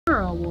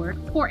Award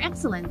for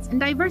Excellence in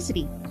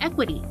Diversity,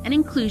 Equity, and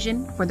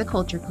Inclusion for the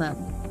Culture Club.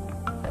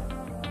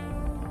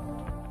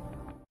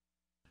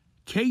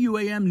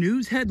 KUAM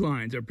News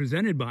headlines are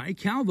presented by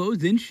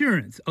Calvo's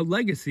Insurance, a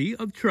legacy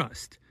of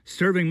trust.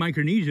 Serving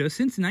Micronesia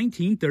since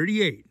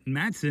 1938,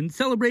 Matson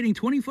celebrating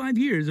 25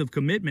 years of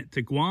commitment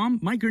to Guam,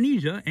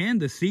 Micronesia,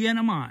 and the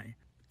CNMI.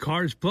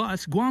 Cars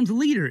Plus, Guam's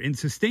leader in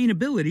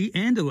sustainability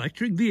and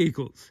electric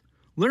vehicles.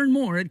 Learn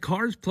more at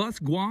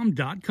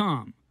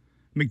carsplusguam.com.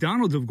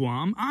 McDonald's of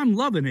Guam, I'm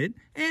loving it,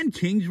 and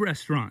King's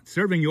Restaurant,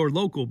 serving your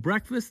local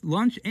breakfast,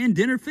 lunch, and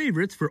dinner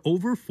favorites for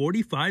over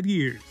 45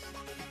 years.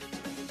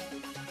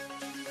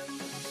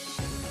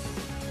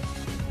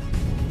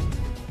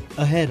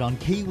 Ahead on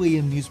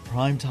KUAM News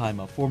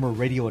Primetime, a former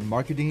radio and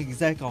marketing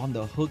exec on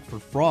the hook for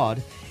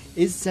fraud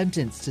is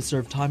sentenced to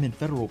serve time in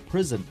federal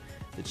prison.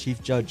 The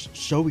chief judge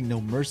showing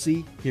no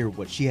mercy. Hear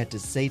what she had to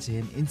say to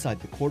him inside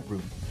the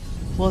courtroom.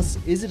 Plus,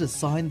 is it a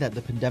sign that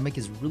the pandemic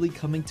is really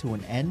coming to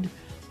an end?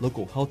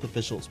 Local health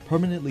officials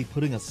permanently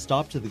putting a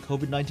stop to the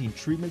COVID-19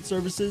 treatment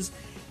services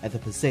at the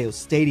Paseo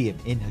Stadium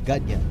in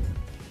Hagåtña.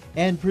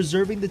 And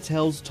preserving the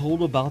tales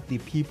told about the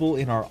people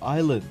in our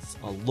islands.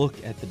 A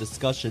look at the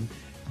discussion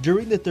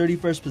during the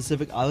 31st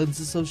Pacific Islands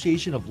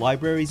Association of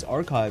Libraries,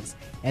 Archives,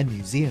 and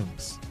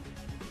Museums.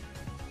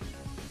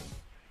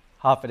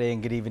 Hafa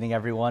and good evening,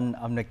 everyone.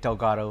 I'm Nick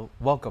Delgado.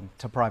 Welcome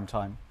to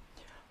Primetime.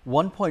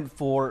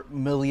 $1.4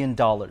 million.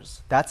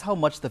 That's how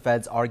much the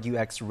feds argue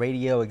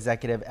ex-radio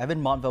executive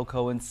Evan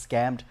Montville-Cohen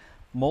scammed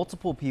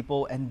multiple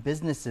people and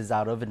businesses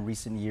out of in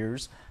recent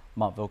years.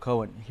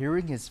 Montville-Cohen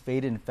hearing his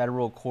fate in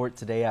federal court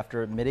today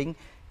after admitting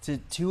to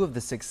 2 of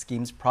the 6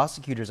 schemes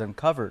prosecutors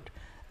uncovered.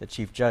 The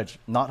chief judge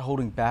not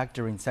holding back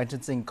during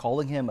sentencing,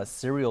 calling him a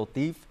serial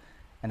thief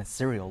and a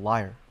serial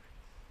liar.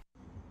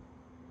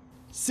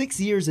 6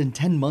 years and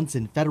 10 months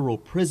in federal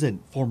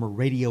prison. Former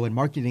radio and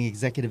marketing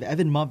executive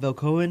Evan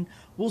Montville-Cohen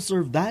will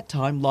serve that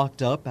time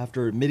locked up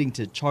after admitting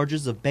to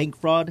charges of bank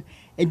fraud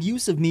and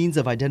use of means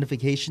of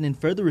identification in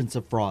furtherance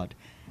of fraud.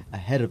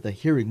 Ahead of the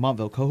hearing,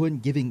 Montville-Cohen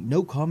giving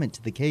no comment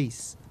to the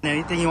case.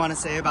 Anything you want to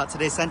say about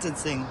today's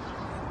sentencing?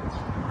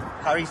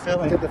 How are you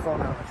feeling? Get the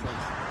phone out.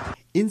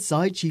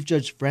 Inside Chief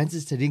Judge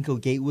Francis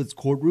Tadinko Gatewood's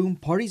courtroom,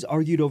 parties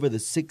argued over the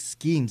 6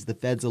 schemes the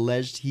feds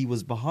alleged he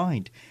was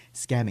behind,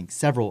 scamming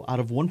several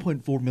out of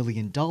 $1.4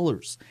 million.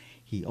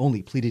 He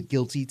only pleaded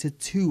guilty to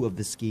 2 of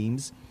the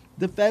schemes.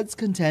 The feds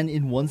contend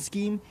in one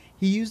scheme,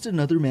 he used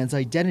another man's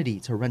identity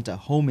to rent a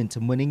home in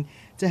Tamuning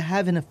to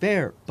have an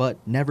affair, but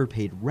never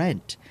paid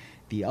rent.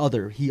 The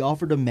other, he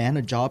offered a man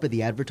a job at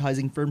the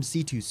advertising firm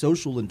C2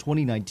 Social in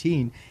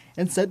 2019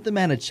 and sent the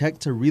man a check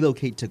to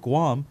relocate to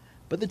Guam,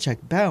 but the check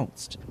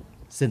bounced.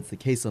 Since the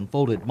case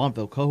unfolded,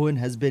 Montville-Cohen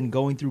has been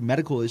going through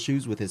medical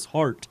issues with his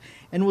heart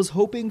and was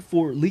hoping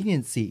for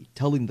leniency,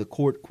 telling the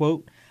court,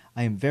 quote,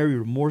 "I am very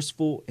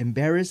remorseful,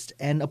 embarrassed,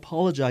 and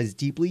apologize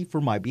deeply for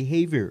my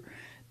behavior."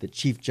 The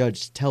chief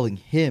judge telling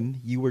him,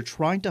 "You were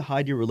trying to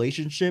hide your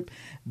relationship.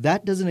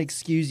 That doesn't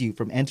excuse you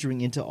from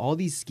entering into all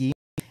these schemes,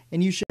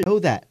 and you should know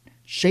that.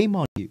 Shame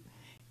on you."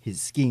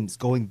 His schemes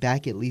going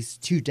back at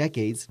least 2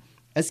 decades.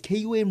 As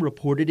KUAM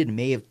reported in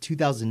May of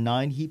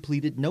 2009, he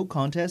pleaded no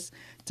contest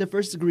to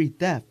first-degree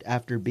theft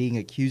after being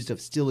accused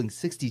of stealing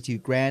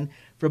 $62,000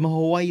 from a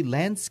Hawaii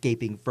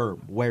landscaping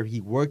firm where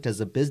he worked as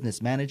a business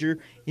manager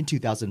in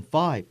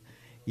 2005.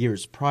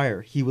 Years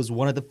prior, he was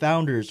one of the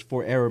founders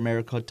for Air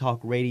America Talk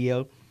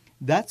Radio.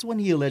 That's when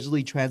he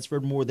allegedly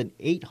transferred more than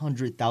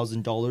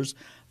 $800,000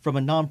 from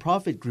a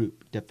nonprofit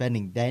group,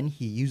 defending then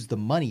he used the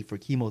money for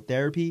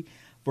chemotherapy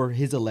for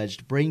his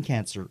alleged brain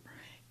cancer.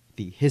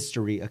 The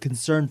history, a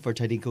concern for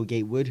Tadinko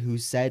Gatewood, who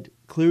said,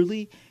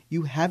 "Clearly,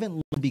 you haven't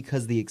learned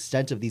because the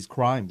extent of these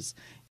crimes.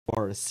 You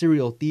are a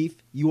serial thief,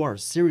 you are a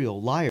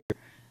serial liar."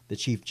 The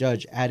chief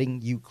judge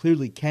adding, "You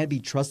clearly can't be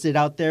trusted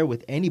out there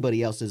with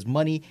anybody else's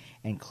money,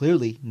 and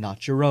clearly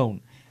not your own."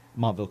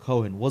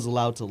 Montville-Cohen was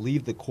allowed to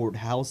leave the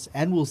courthouse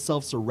and will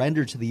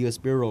self-surrender to the U.S.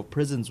 Bureau of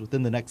Prisons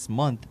within the next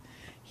month.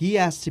 He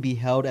asked to be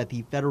held at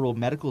the Federal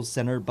Medical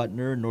Center,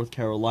 Butner, North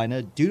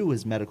Carolina, due to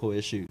his medical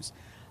issues.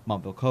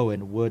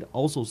 Montville-Cohen would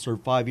also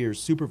serve 5 years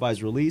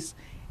supervised release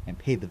and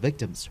pay the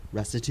victims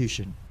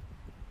restitution.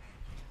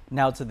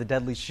 Now to the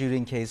deadly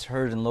shooting case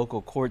heard in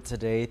local court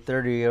today.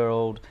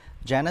 30-year-old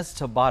Janice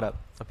Tabata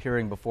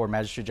appearing before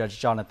Magistrate Judge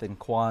Jonathan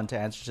Kwan to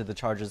answer to the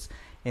charges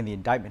in the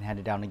indictment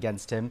handed down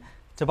against him.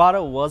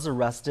 Tabata was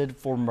arrested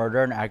for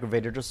murder and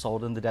aggravated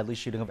assault in the deadly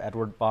shooting of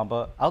Edward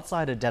Bamba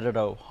outside a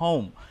Dededo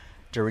home.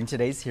 During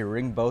today's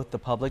hearing, both the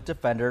public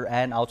defender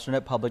and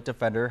alternate public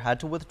defender had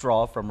to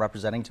withdraw from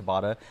representing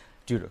Tabata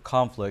due to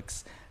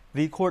conflicts.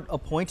 The court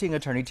appointing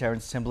attorney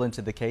Terrence Timblin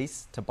to the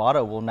case.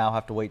 Tabata will now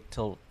have to wait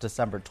till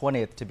December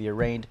 20th to be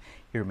arraigned.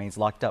 He remains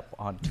locked up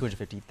on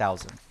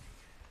 $250,000.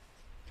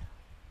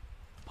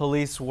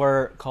 Police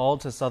were called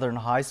to Southern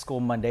High School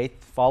Monday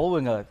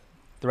following a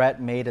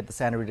threat made at the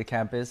Santa Rita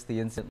campus. The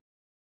incident.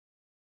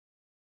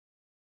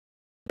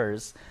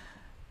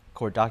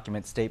 Court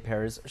documents state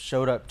Perez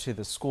showed up to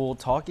the school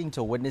talking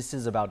to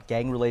witnesses about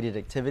gang-related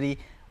activity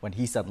when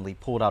he suddenly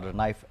pulled out a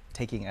knife,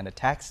 taking an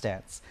attack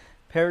stance.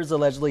 Paris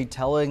allegedly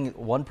telling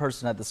one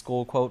person at the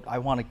school, quote, "I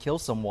want to kill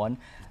someone."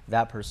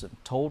 That person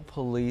told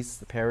police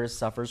the Paris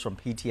suffers from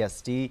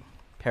PTSD.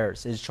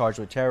 Paris is charged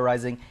with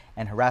terrorizing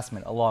and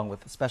harassment, along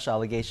with a special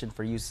allegation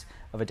for use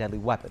of a deadly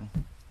weapon.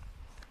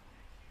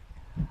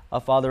 A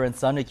father and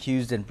son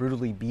accused in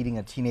brutally beating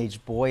a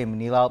teenage boy in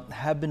Manila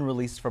have been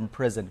released from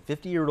prison.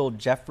 50-year-old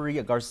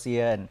Jeffrey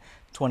Garcia and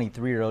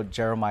 23-year-old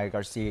Jeremiah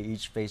Garcia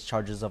each face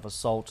charges of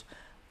assault.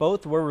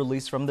 Both were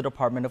released from the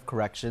Department of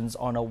Corrections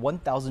on a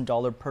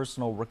 $1,000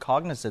 personal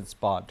recognizance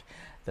bond.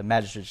 The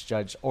magistrate's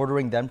judge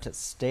ordering them to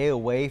stay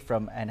away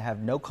from and have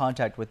no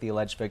contact with the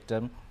alleged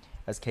victim.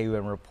 As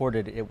KUAM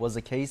reported, it was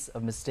a case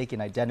of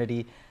mistaken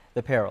identity.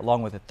 The pair,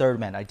 along with a third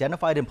man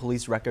identified in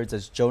police records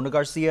as Jonah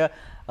Garcia,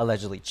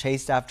 allegedly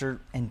chased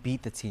after and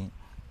beat the teen.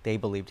 They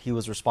believed he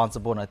was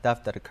responsible in a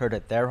theft that occurred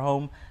at their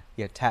home.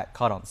 The attack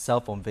caught on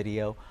cell phone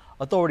video.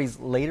 Authorities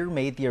later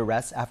made the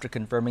arrest after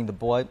confirming the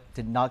boy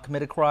did not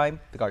commit a crime.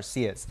 The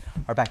Garcias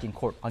are back in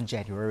court on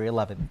January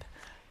 11th.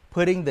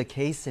 Putting the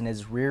case in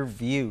his rear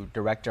view,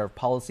 Director of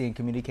Policy and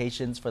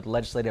Communications for the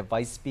Legislative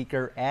Vice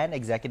Speaker and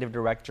Executive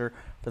Director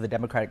for the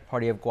Democratic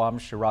Party of Guam,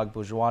 Chirag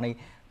Bourjwani,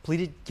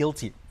 pleaded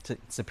guilty to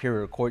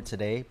Superior Court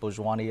today.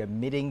 Bourjwani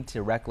admitting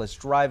to reckless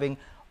driving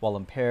while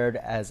impaired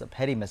as a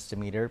petty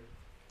misdemeanor.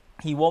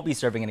 He won't be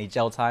serving any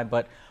jail time,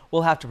 but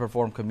will have to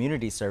perform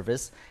community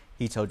service.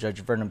 He told Judge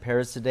Vernon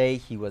Paris today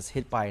he was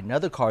hit by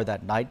another car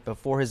that night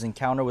before his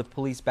encounter with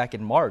police back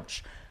in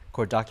March.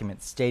 Court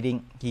documents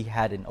stating he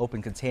had an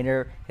open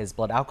container, his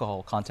blood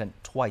alcohol content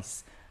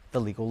twice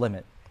the legal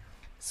limit.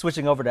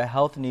 Switching over to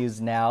health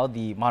news now,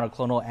 the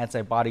monoclonal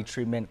antibody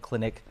treatment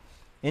clinic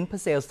in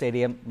Paseo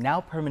Stadium now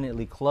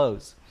permanently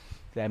closed.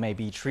 The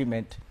MAB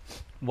treatment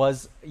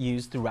was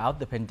used throughout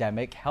the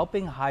pandemic,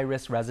 helping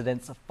high-risk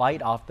residents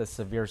fight off the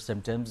severe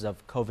symptoms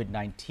of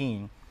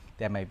COVID-19.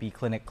 The MAB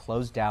clinic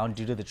closed down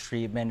due to the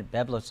treatment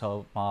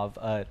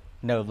Beblotomov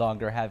no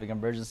longer having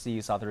emergency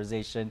use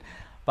authorization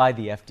by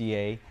the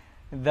FDA.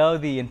 Though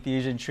the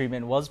infusion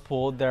treatment was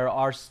pulled, there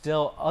are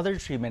still other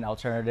treatment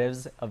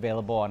alternatives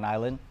available on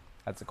island.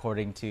 That's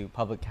according to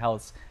Public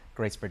Health's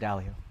Grace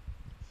Berdalio.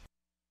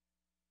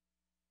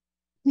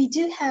 We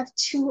do have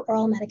 2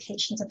 oral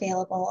medications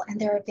available,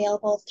 and they're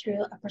available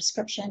through a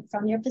prescription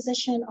from your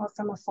physician or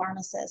from a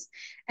pharmacist.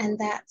 And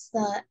that's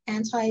the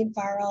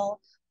antiviral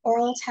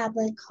oral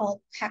tablet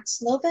called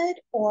Paxlovid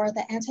or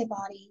the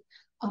antibody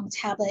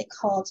tablet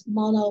called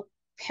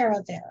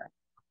Molnupiravir.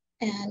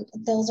 And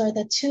those are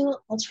the 2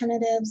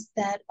 alternatives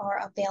that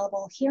are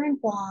available here in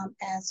Guam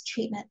as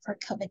treatment for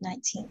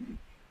COVID-19.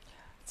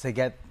 To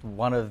get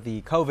one of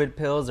the COVID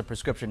pills, a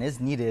prescription is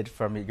needed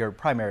from your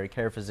primary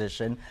care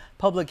physician.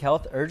 Public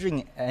Health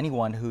urging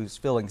anyone who's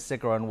feeling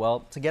sick or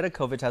unwell to get a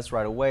COVID test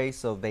right away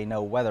so they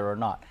know whether or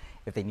not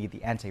if they need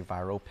the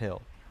antiviral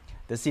pill.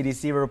 The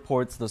CDC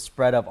reports the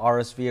spread of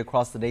RSV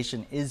across the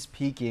nation is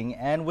peaking,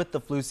 and with the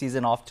flu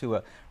season off to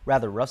a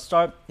rather rough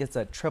start, it's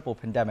a triple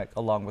pandemic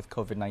along with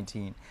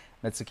COVID-19.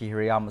 Mitsuki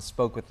Hirayama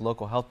spoke with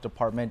local health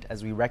department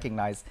as we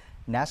recognize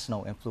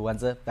National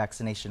Influenza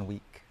Vaccination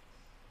Week.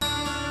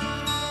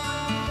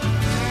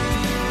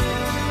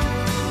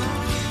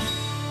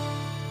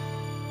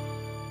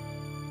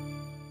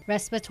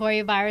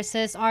 Respiratory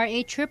viruses are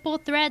a triple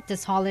threat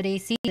this holiday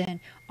season.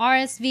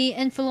 RSV,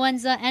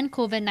 influenza, and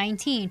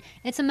COVID-19.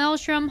 It's a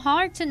maelstrom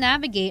hard to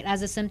navigate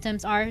as the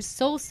symptoms are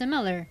so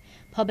similar.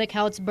 Public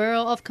Health's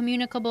Bureau of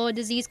Communicable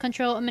Disease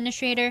Control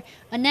Administrator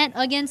Annette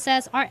Uggan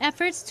says our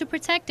efforts to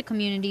protect the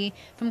community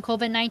from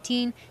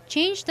COVID-19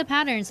 changed the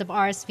patterns of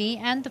RSV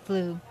and the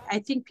flu. I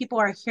think people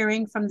are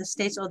hearing from the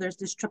states, oh, there's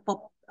this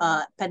triple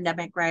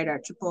pandemic, right?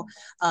 Or triple,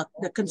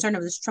 the concern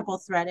of this triple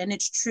threat. And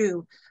it's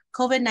true.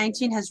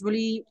 COVID-19 has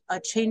really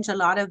changed a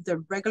lot of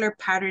the regular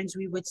patterns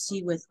we would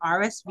see with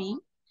RSV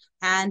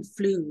and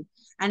flu.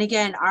 And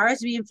again,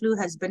 RSV and flu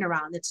has been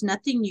around. It's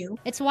nothing new.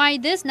 It's why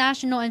this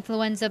National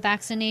Influenza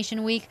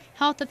Vaccination Week,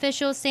 health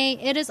officials say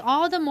it is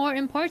all the more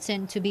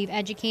important to be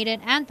educated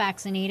and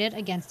vaccinated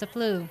against the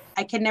flu.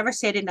 I can never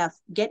say it enough.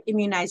 Get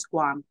immunized,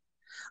 Guam.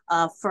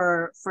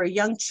 For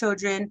young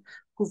children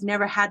who've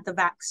never had the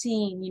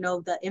vaccine, you know,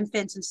 the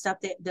infants and stuff,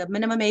 the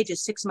minimum age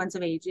is 6 months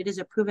of age. It is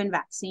a proven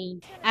vaccine.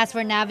 As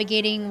for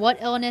navigating what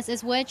illness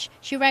is which,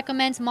 she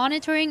recommends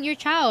monitoring your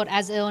child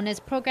as illness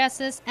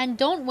progresses and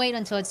don't wait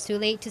until it's too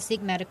late to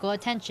seek medical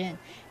attention.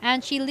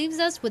 And she leaves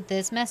us with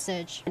this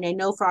message. And I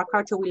know for our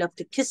culture, we love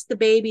to kiss the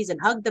babies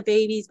and hug the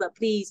babies, but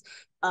please,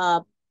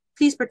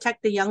 please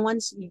protect the young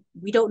ones.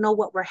 We don't know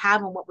what we're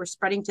having, what we're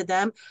spreading to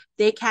them.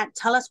 They can't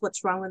tell us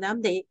what's wrong with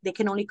them. They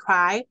can only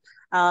cry.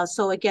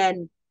 So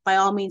again, by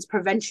all means,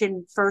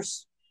 prevention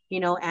first, you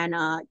know, and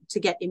to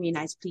get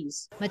immunized,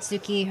 please.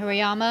 Mitsuki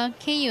Hirayama,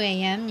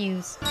 KUAM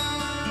News.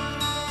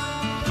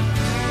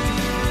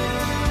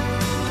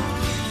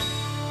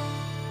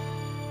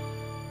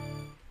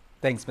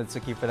 Thanks,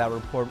 Mitsuki, for that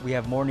report. We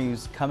have more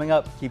news coming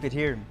up. Keep it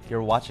here.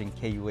 You're watching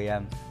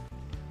KUAM.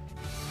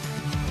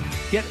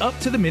 Get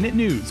up-to-the-minute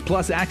news,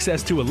 plus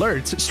access to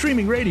alerts,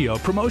 streaming radio,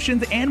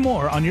 promotions, and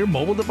more on your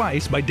mobile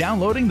device by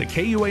downloading the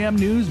KUAM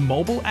News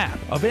mobile app,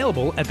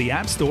 available at the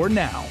App Store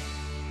now.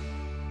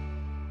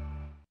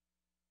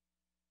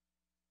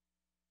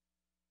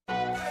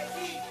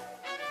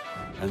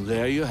 And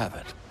there you have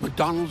it,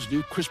 McDonald's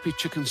new crispy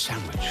chicken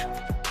sandwich.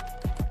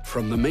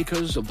 From the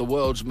makers of the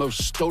world's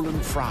most stolen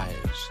fries.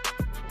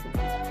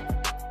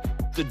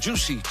 The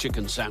juicy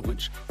chicken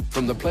sandwich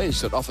from the place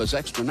that offers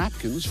extra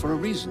napkins for a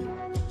reason.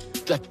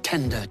 The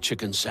tender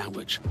chicken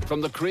sandwich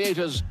from the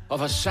creators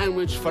of a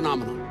sandwich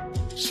phenomenon.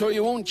 So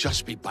you won't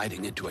just be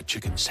biting into a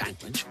chicken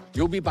sandwich.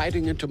 You'll be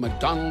biting into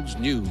McDonald's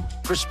new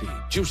crispy,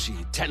 juicy,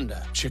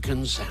 tender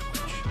chicken sandwich.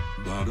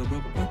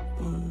 Ba-da-ba-ba-ba.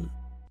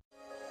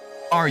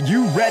 Are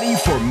you ready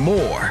for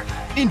more?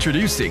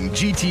 Introducing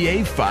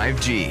GTA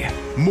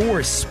 5G.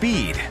 More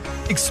speed.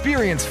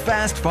 Experience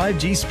fast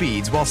 5G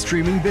speeds while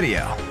streaming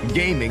video,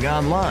 gaming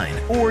online,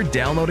 or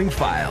downloading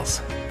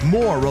files.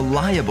 More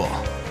reliable.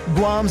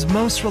 Guam's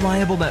most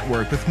reliable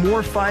network with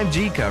more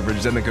 5G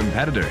coverage than the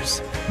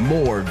competitors.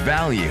 More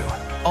value.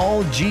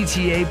 All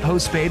GTA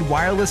postpaid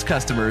wireless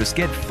customers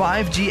get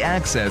 5G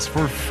access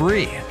for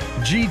free.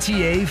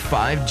 GTA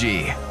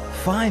 5G.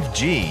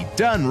 5G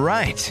done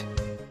right.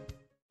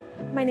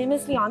 My name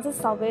is Leonza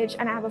Selvage,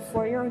 and I have a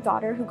 4-year-old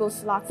daughter who goes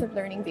to lots of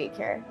learning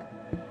daycare.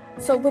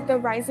 So with the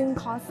rising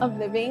cost of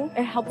living,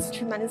 it helps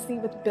tremendously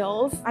with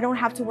bills. I don't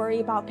have to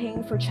worry about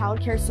paying for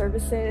childcare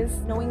services.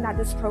 Knowing that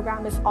this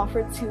program is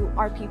offered to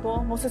our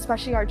people, most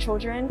especially our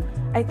children,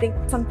 I think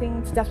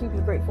something to definitely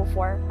be grateful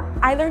for.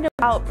 I learned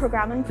about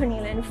Programang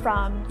Panilan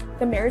from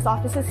the mayor's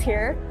offices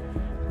here,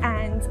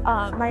 and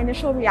my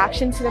initial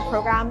reaction to the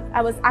program,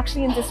 I was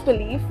actually in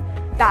disbelief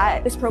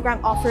that this program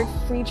offered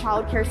free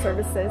childcare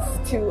services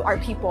to our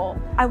people.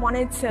 I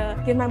wanted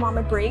to give my mom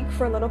a break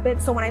for a little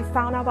bit, so when I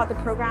found out about the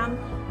program,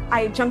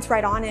 I jumped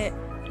right on it.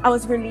 I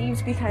was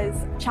relieved because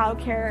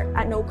childcare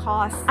at no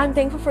cost. I'm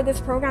thankful for this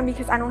program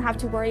because I don't have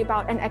to worry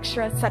about an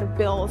extra set of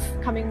bills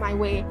coming my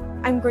way.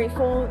 I'm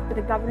grateful to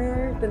the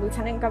governor, the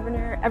lieutenant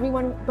governor,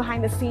 everyone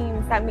behind the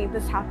scenes that made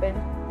this happen.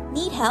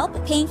 Need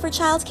help paying for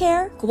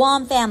childcare?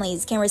 Guam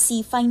families can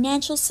receive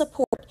financial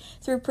support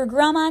through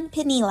Programang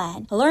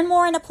Panilan. Learn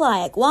more and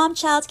apply at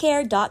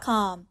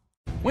guamchildcare.com.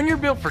 When you're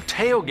built for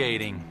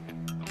tailgating,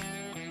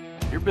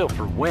 you're built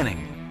for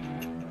winning.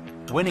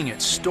 Winning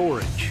at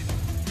storage.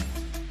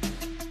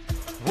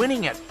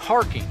 Winning at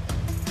parking.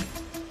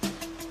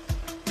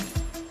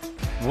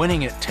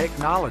 Winning at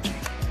technology.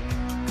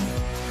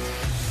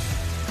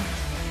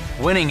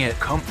 Winning at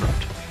comfort.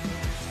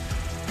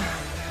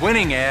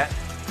 Winning at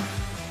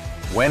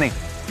winning.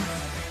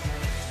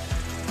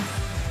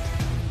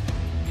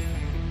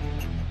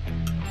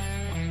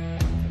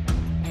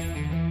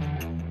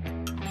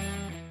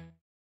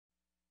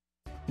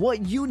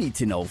 What you need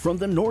to know from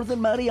the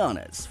Northern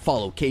Marianas.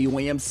 Follow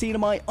KUAM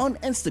Sinamay on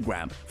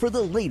Instagram for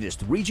the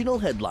latest regional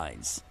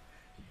headlines.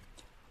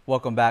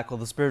 Welcome back. Well,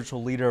 the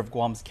spiritual leader of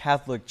Guam's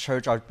Catholic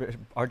Church,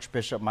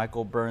 Archbishop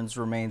Michael Burns,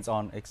 remains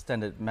on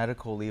extended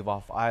medical leave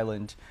off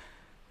island.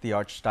 The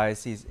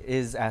Archdiocese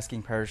is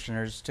asking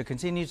parishioners to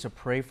continue to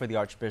pray for the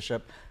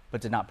Archbishop,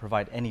 but did not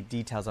provide any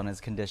details on his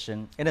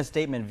condition. In a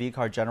statement,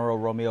 Vicar General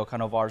Romeo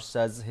Canovar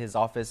says his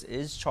office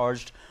is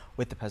charged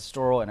with the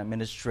pastoral and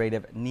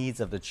administrative needs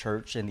of the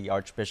church in the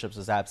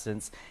Archbishop's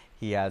absence.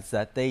 He adds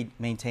that they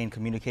maintain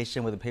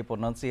communication with the Papal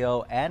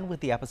Nuncio and with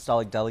the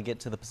Apostolic Delegate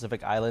to the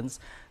Pacific Islands,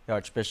 the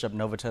Archbishop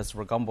Novatus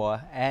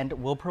Rugambwa,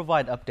 and will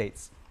provide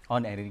updates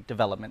on any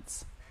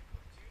developments.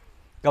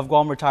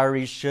 GovGuam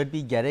retirees should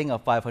be getting a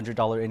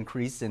 $500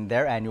 increase in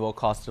their annual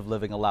cost of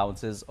living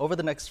allowances over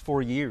the next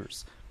 4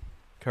 years.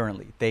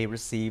 Currently, they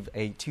receive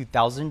a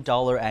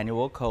 $2,000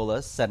 annual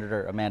COLA.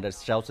 Senator Amanda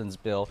Shelton's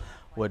bill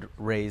would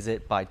raise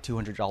it by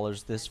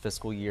 $200 this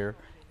fiscal year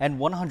and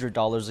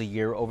 $100 a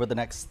year over the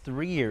next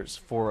 3 years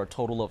for a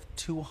total of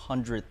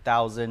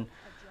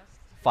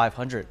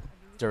 $200,500.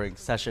 During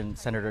session,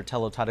 Senator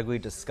Tello Tadagui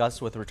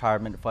discussed with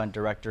Retirement Fund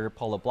Director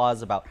Paula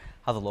Blas about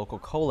how the local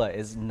COLA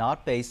is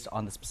not based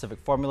on the specific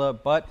formula,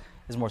 but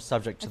is more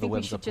subject to the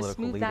whims of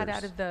political leaders. I think we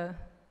should just move that out of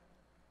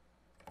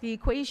the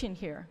equation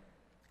here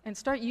and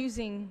start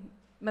using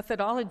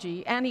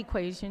methodology and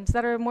equations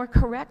that are more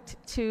correct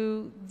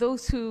to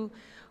those who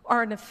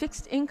are on a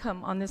fixed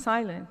income on this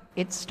island.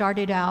 It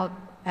started out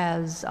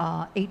as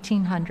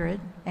 $1,800,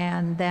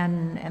 and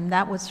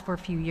that was for a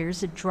few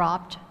years. It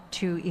dropped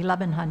to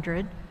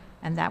 $1,100,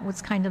 and that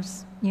was kind of,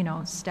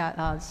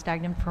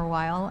 stagnant for a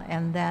while.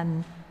 And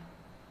then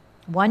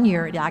 1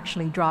 year it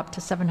actually dropped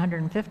to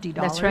 $750.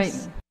 That's right.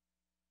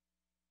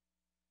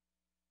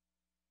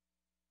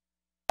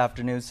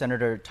 Afternoon,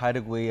 Senator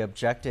Tadagui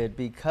objected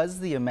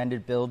because the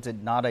amended bill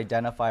did not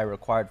identify a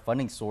required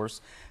funding source.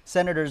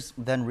 Senators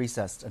then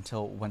recessed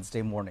until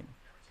Wednesday morning.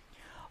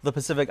 The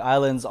Pacific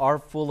Islands are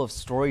full of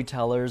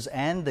storytellers,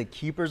 and the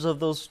keepers of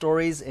those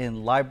stories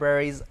in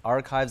libraries,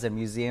 archives, and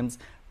museums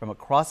from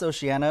across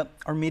Oceania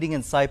are meeting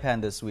in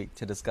Saipan this week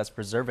to discuss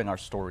preserving our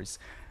stories.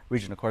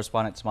 Regional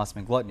correspondent Tomas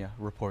Manglotnia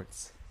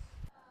reports.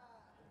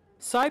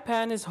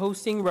 Saipan is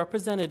hosting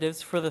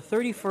representatives for the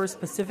 31st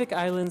Pacific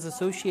Islands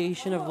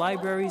Association of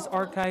Libraries,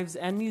 Archives,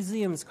 and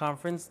Museums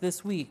Conference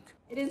this week.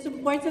 It is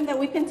important that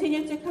we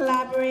continue to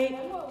collaborate,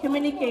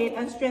 communicate,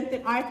 and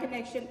strengthen our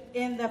connection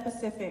in the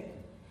Pacific.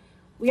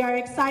 We are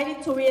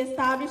excited to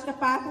reestablish the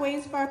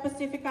pathways for our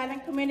Pacific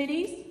Island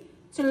communities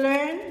to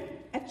learn,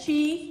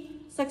 achieve,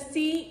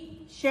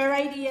 succeed, share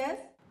ideas.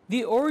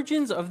 The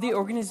origins of the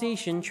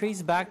organization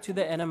trace back to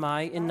the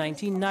NMI in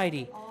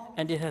 1990,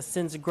 and it has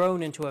since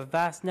grown into a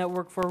vast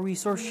network for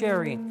resource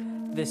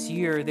sharing. This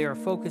year, they are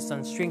focused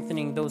on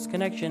strengthening those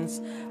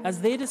connections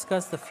as they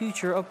discuss the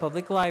future of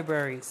public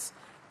libraries.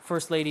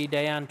 First Lady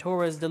Diane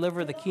Torres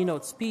delivered the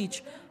keynote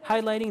speech,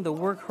 highlighting the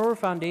work her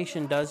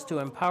foundation does to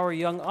empower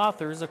young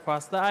authors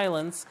across the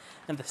islands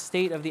and the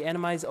state of the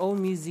NMI's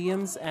own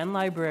museums and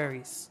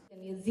libraries. The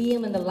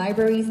museum and the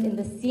libraries in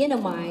the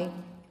CNMI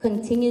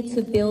continue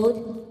to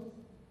build,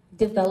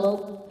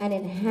 develop, and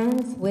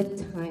enhance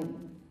with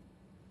time.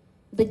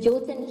 The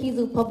Joten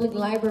Kizu Public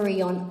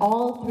Library on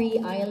all 3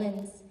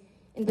 islands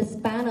in the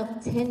span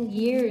of 10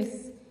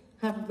 years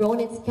have grown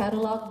its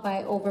catalog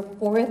by over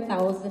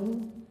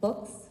 4,000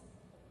 books.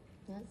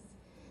 Yes.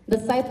 The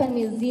Saipan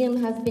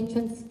Museum has been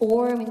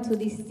transformed into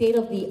the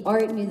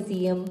state-of-the-art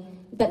museum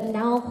that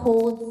now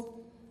holds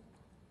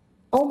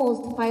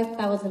almost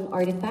 5,000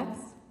 artifacts.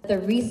 The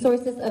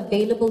resources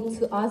available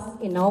to us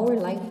in our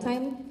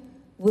lifetime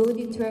will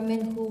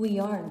determine who we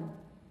are,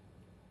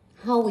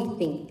 how we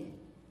think,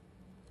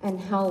 and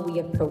how we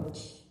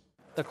approach.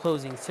 The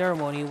closing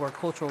ceremony, where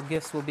cultural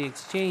gifts will be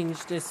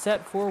exchanged, is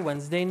set for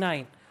Wednesday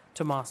night.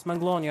 Tomas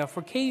Maglonia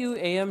for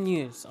KUAM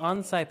News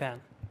on Saipan.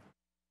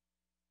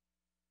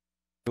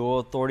 Dual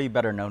Authority,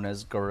 better known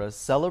as GURA,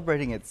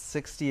 celebrating its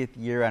 60th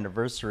year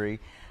anniversary.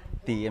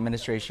 The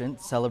administration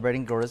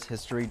celebrating GURA's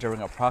history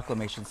during a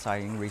proclamation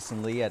signing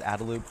recently at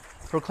Adelup,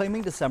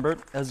 proclaiming December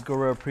as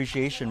GURA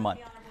Appreciation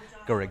Month.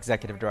 GURA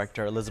Executive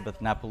Director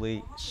Elizabeth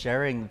Napoli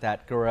sharing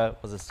that GURA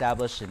was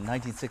established in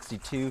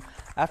 1962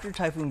 after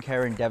Typhoon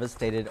Karen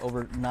devastated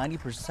over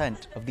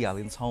 90% of the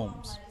island's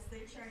homes.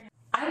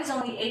 I was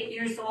only 8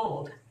 years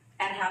old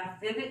and have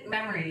vivid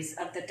memories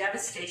of the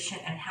devastation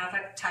and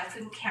havoc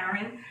Typhoon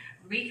Karen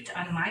wreaked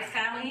on my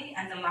family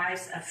and the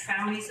lives of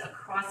families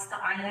across the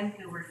island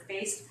who were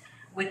faced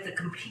with the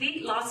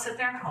complete loss of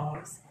their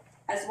homes,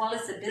 as well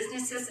as the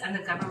businesses and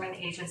the government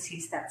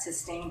agencies that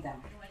sustained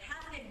them.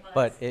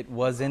 But it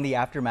was in the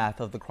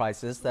aftermath of the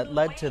crisis that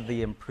led to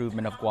the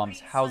improvement of Guam's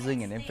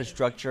housing and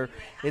infrastructure.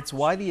 It's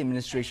why the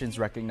administration is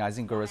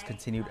recognizing GURA's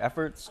continued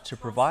efforts to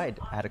provide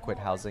adequate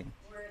housing.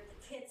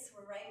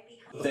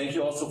 Thank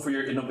you also for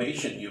your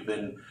innovation. You've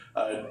been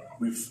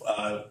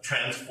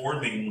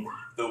transforming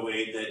the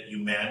way that you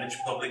manage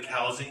public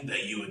housing,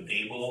 that you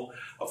enable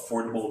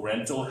affordable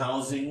rental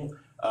housing,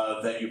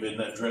 that you've been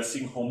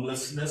addressing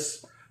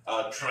homelessness,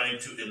 trying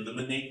to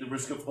eliminate the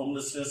risk of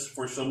homelessness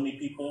for so many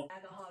people.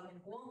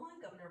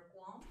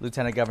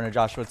 Lieutenant Governor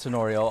Joshua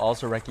Tenorio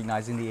also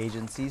recognizing the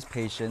agency's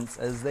patience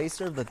as they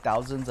serve the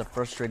thousands of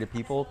frustrated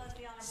people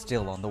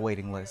still on the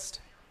waiting list.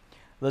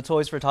 The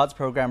Toys for Tots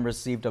program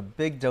received a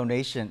big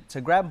donation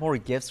to grab more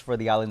gifts for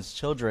the island's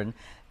children.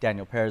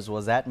 Daniel Perez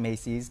was at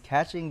Macy's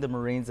catching the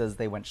Marines as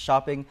they went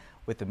shopping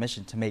with the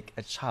mission to make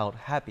a child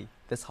happy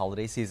this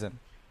holiday season.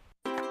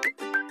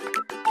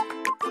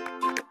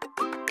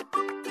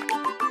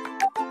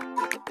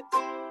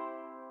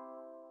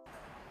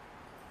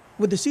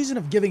 With the season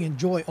of giving and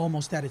joy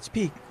almost at its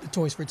peak, the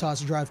Toys for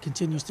Tots drive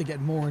continues to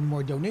get more and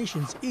more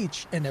donations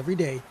each and every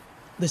day.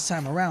 This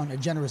time around, a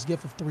generous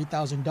gift of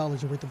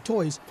 $3,000 worth of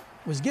toys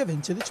was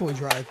given to the toy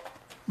drive.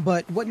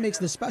 But what makes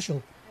this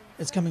special?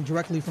 It's coming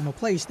directly from a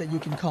place that you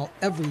can call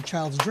every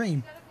child's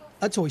dream,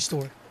 a toy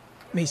store.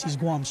 Macy's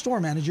Guam store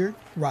manager,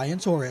 Ryan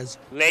Torres.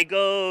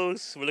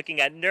 Legos, we're looking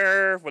at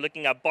Nerf, we're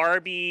looking at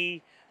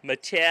Barbie,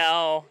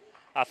 Mattel,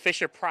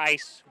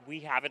 Fisher-Price.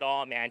 We have it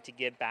all, man, to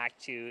give back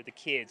to the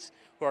kids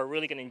who are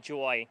really going to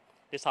enjoy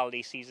this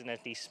holiday season as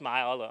they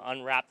smile and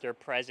unwrap their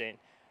present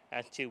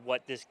as to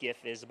what this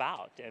gift is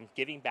about and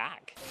giving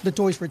back. The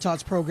Toys for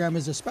Tots program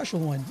is a special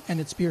one,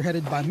 and it's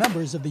spearheaded by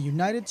members of the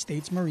United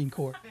States Marine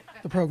Corps.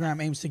 The program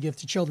aims to give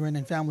to children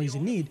and families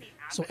in need,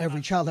 so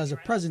every child has a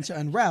present to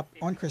unwrap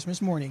on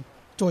Christmas morning.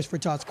 Toys for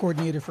Tots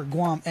coordinator for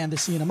Guam and the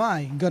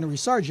CNMI, Gunnery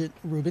Sergeant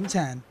Ruben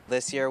Tan.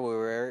 This year we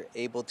were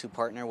able to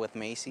partner with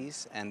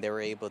Macy's, and they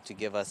were able to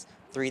give us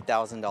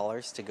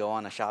 $3,000 to go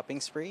on a shopping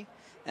spree.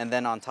 And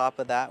then on top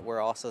of that, we're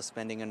also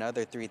spending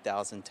another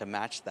 $3,000 to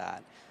match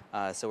that.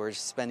 So we're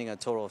spending a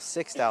total of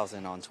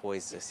 $6,000 on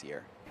toys this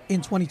year.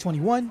 In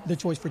 2021, the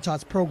Toys for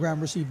Tots program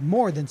received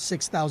more than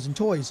 6,000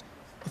 toys.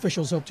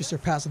 Officials hope to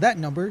surpass that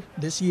number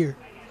this year.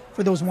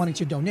 For those wanting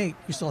to donate,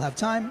 you still have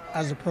time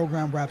as the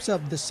program wraps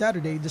up this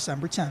Saturday,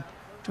 December 10th.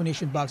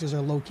 Donation boxes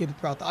are located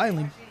throughout the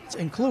island to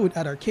include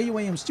at our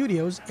KUAM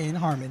studios in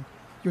Harmon.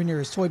 Your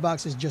nearest toy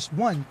box is just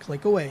one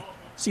click away.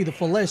 See the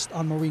full list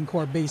on Marine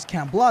Corps Base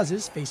Camp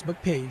Blaza's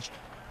Facebook page.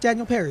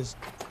 Daniel Perez,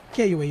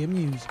 KUAM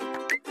News.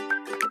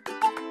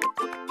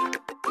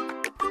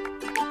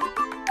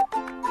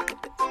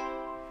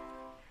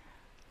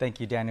 Thank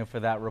you, Daniel,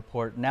 for that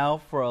report. Now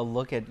for a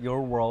look at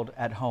your world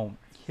at home.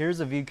 Here's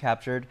a view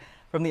captured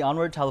from the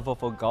Onward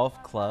Talifofo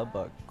Golf Club.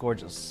 A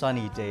gorgeous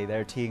sunny day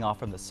there, teeing off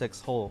from the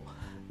 6th hole.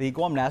 The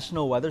Guam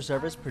National Weather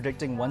Service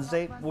predicting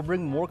Wednesday will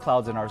bring more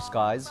clouds in our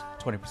skies,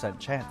 20%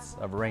 chance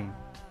of rain.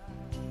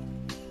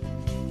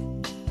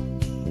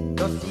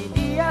 Los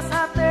días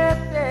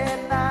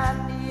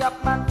atetenan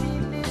tiap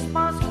mantitis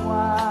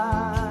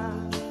Pascua.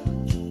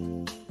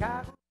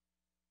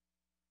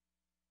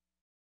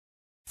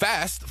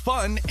 Fast,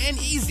 fun, and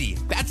easy.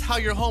 That's how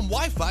your home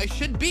Wi-Fi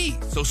should be.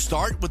 So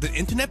start with an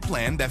internet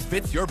plan that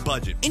fits your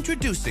budget.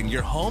 Introducing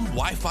your home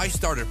Wi-Fi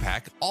starter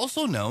pack,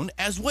 also known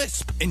as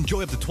WISP.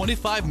 Enjoy up to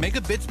 25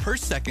 megabits per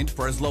second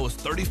for as low as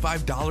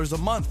 $35 a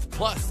month.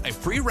 Plus, a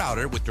free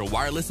router with your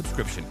wireless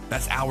subscription.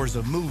 That's hours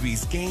of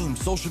movies,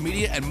 games, social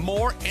media, and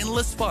more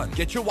endless fun.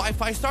 Get your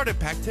Wi-Fi starter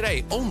pack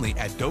today only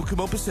at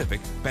Docomo Pacific.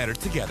 Better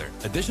together.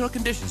 Additional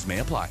conditions may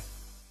apply.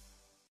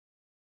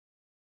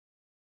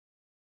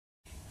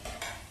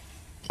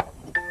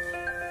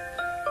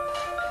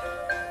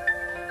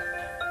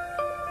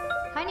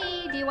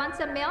 Honey, do you want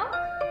some milk?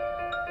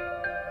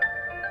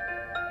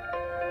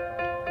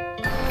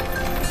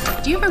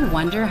 Do you ever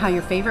wonder how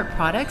your favorite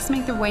products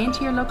make their way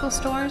into your local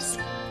stores?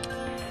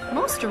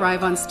 Most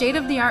arrive on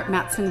state-of-the-art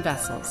Matson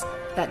vessels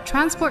that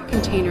transport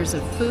containers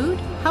of food,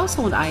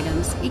 household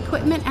items,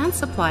 equipment, and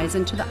supplies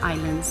into the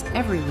islands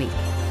every week.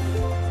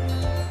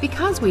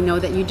 Because we know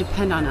that you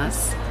depend on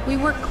us, we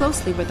work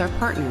closely with our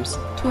partners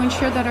to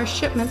ensure that our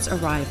shipments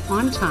arrive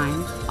on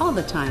time, all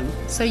the time,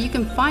 so you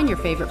can find your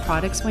favorite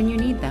products when you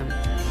need them.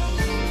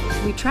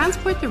 We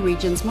transport the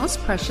region's most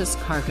precious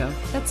cargo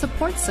that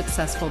supports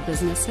successful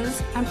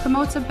businesses and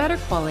promotes a better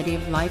quality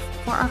of life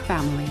for our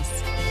families.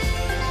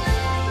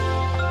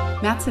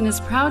 Matson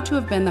is proud to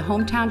have been the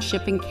hometown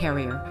shipping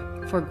carrier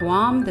for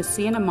Guam, the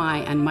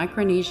CNMI, and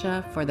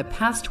Micronesia for the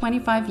past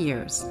 25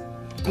 years,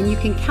 and you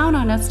can count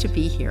on us to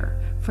be here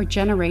for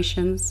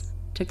generations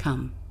to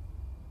come.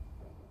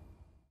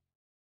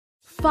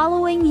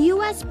 Following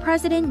U.S.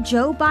 President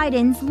Joe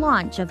Biden's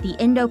launch of the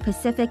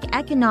Indo-Pacific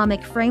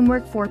Economic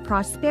Framework for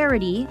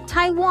Prosperity,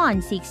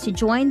 Taiwan seeks to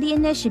join the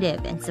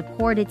initiative and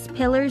support its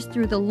pillars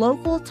through the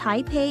local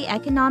Taipei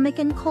Economic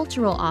and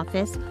Cultural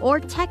Office, or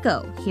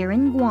TECO, here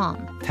in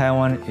Guam.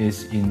 Taiwan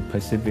is in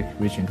Pacific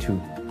region too.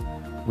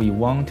 We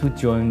want to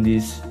join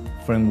this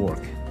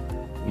framework.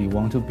 We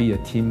want to be a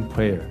team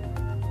player.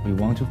 We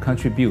want to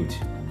contribute,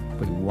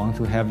 but we want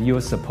to have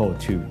your support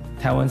too.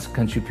 Taiwan's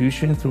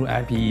contribution through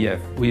IPEF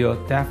will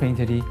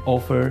definitely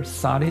offer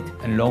solid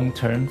and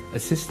long-term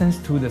assistance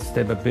to the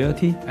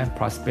stability and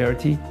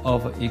prosperity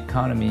of the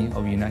economy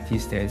of the United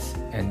States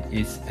and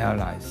its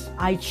allies.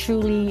 I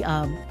truly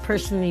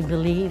personally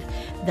believe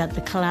that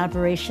the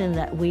collaboration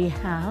that we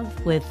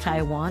have with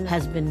Taiwan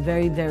has been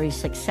very, very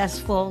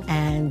successful,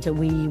 and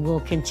we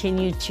will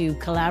continue to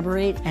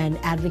collaborate and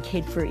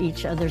advocate for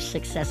each other's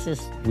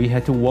successes. We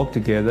had to work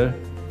together,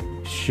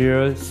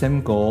 share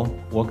same goal,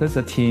 work as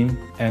a team,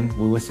 and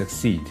we will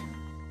succeed.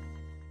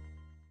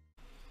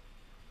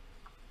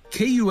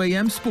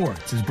 KUAM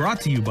Sports is brought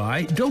to you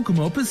by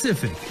Docomo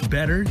Pacific.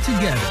 Better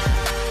together.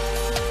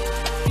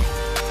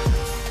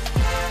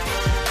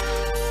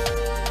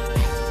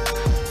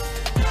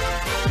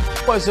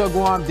 What's up,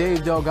 Guam?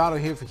 Dave Delgado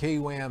here for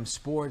KUAM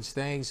Sports.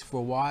 Thanks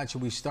for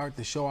watching. We start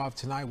the show off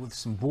tonight with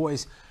some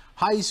boys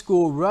high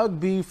school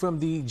rugby from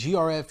the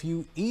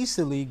GRFU East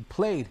League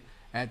played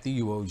at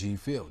the UOG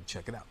field.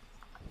 Check it out.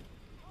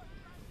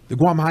 The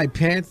Guam High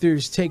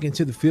Panthers taken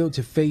to the field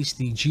to face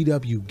the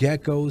GW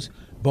Geckos,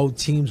 both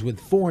teams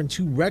with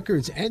 4-2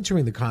 records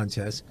entering the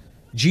contest.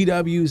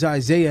 GW's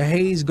Isaiah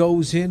Hayes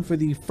goes in for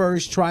the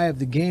first try of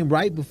the game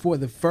right before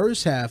the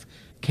first half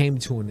came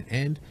to an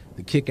end.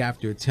 The kick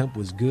after attempt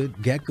was good.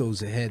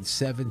 Geckos ahead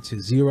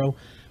 7-0.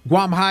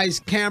 Guam High's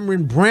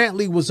Cameron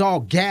Brantley was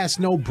all gas,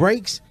 no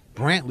brakes.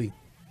 Brantley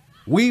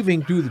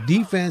weaving through the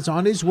defense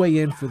on his way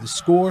in for the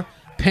score.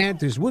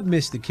 Panthers would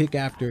miss the kick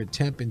after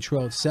attempt and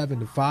trailed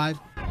 7-5.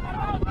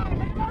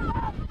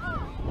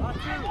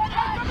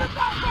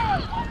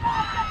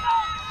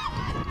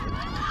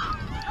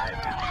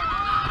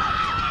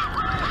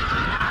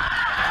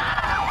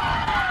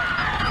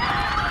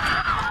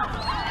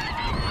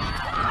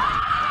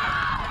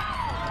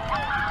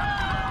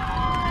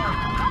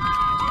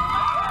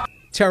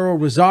 Terrell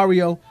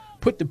Rosario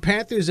put the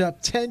Panthers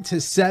up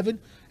 10-7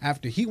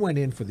 after he went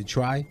in for the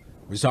try.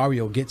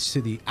 Rosario gets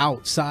to the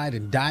outside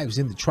and dives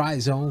in the try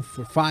zone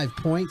for 5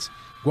 points.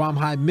 Guam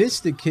High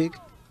missed the kick.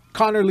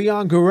 Connor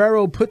Leon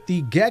Guerrero put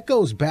the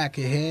Geckos back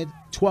ahead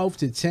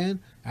 12-10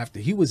 after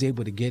he was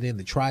able to get in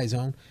the try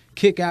zone.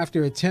 Kick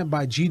after attempt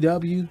by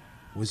GW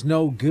was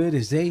no good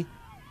as they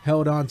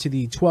held on to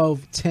the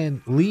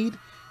 12-10 lead.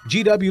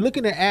 GW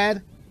looking to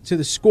add to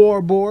the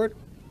scoreboard.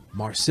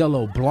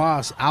 Marcelo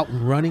Blas out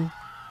and running.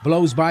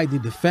 Blows by the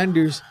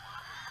defenders,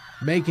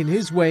 making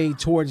his way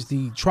towards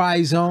the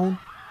try zone.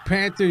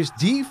 Panthers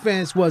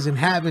defense wasn't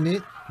having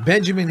it.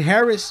 Benjamin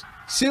Harris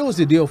seals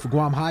the deal for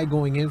Guam High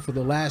going in for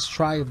the last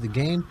try of the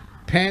game.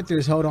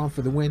 Panthers held on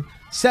for the win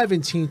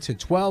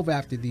 17-12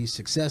 after the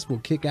successful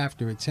kick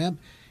after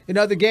attempt. In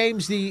other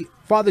games, the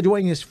Father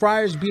Duenas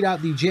Friars beat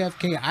out the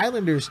JFK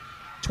Islanders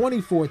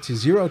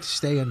 24-0 to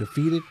stay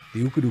undefeated.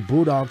 The Ukadu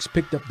Bulldogs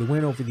picked up the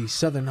win over the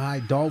Southern High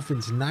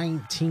Dolphins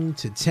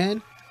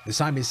 19-10. The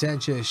Simon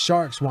Sanchez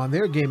Sharks won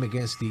their game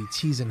against the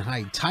Teason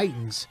High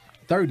Titans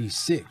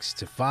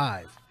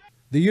 36-5.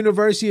 The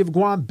University of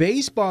Guam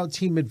baseball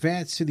team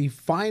advanced to the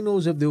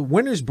finals of the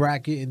winners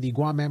bracket in the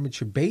Guam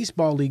Amateur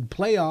Baseball League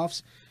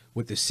playoffs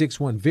with the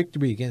 6-1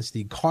 victory against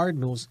the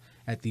Cardinals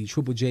at the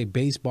Triple J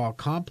Baseball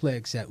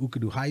Complex at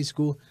Ukadu High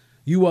School.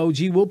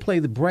 UOG will play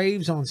the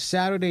Braves on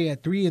Saturday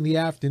at 3 in the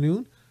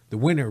afternoon. The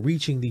winner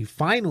reaching the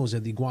finals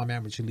of the Guam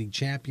Amateur League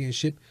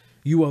Championship.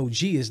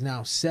 UOG is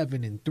now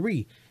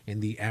 7-3 in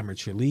the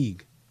Amateur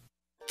League.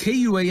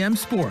 KUAM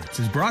Sports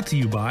is brought to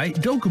you by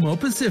Docomo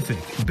Pacific.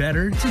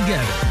 Better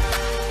together.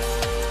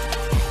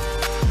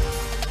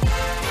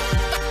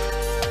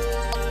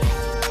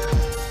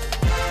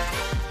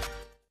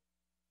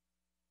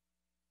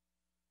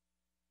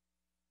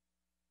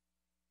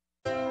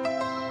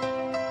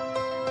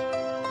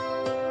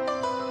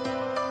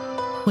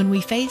 When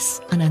we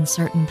face an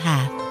uncertain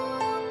path,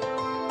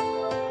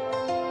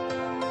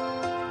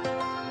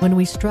 when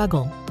we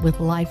struggle with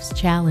life's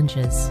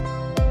challenges,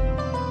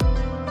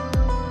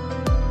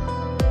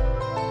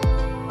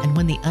 and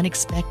when the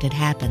unexpected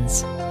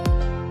happens,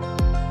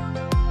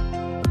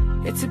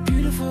 It's a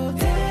beautiful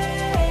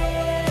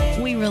day.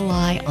 we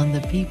rely on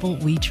the people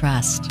we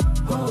trust,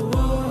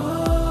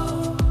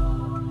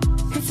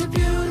 It's a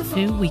beautiful,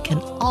 who we can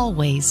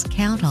always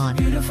count on,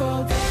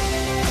 beautiful day.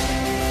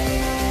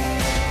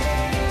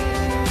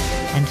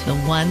 and the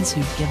ones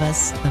who give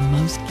us the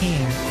most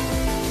care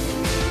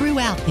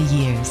throughout the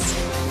years.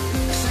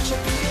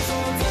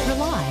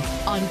 Rely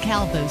on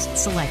Calvo's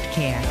Select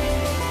Care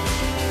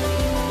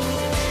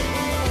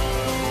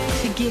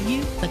to give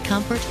you the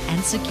comfort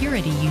and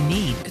security you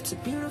need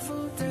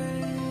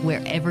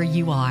wherever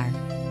you are.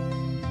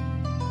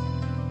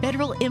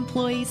 Federal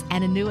employees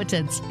and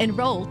annuitants,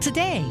 enroll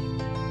today.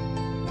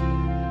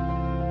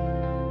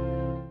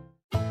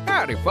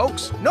 Howdy,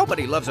 folks.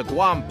 Nobody loves a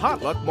Guam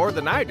potluck more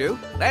than I do.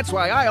 That's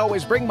why I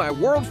always bring my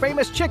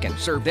world-famous chicken,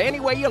 served any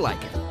way you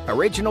like it.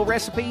 Original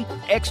recipe,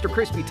 extra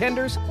crispy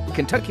tenders,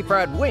 Kentucky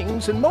Fried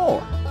Wings, and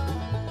more.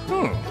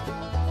 All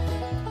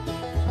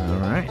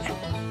right.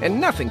 And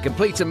nothing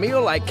completes a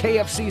meal like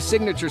KFC's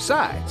signature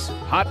sides.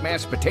 Hot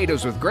mashed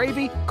potatoes with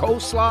gravy,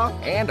 coleslaw,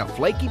 and a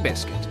flaky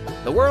biscuit.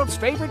 The world's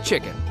favorite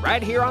chicken,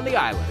 right here on the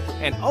island,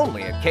 and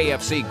only at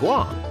KFC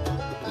Guam.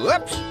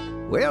 Whoops!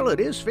 Well, it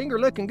is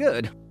finger-looking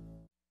good.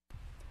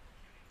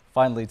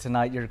 Finally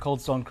tonight, your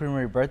Cold Stone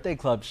Creamery Birthday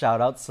Club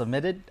shout-out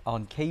submitted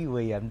on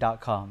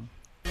KUAM.com.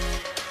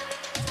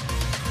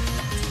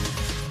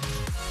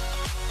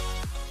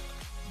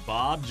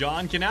 Bob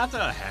John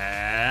Kanata,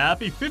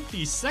 happy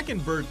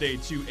 52nd birthday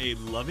to a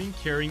loving,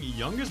 caring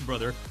youngest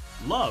brother.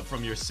 Love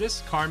from your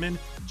sis Carmen,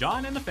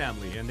 John, and the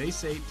family. And they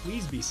say,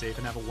 please be safe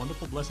and have a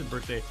wonderful, blessed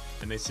birthday.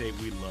 And they say,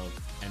 we love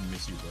and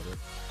miss you, brother.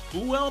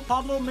 Uel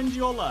Pablo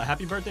Mendiola,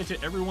 happy birthday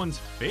to everyone's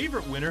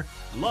favorite winner.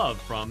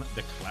 Love from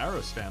the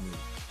Claros family.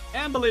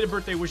 And belated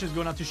birthday wishes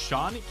going out to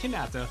Sean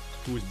Kanata,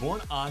 who was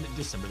born on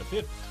December the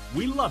 5th.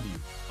 We love you,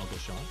 Uncle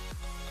Sean.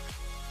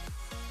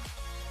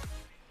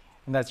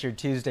 And that's your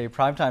Tuesday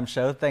Primetime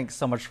Show. Thanks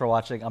so much for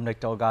watching. I'm Nick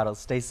Delgado.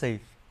 Stay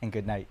safe and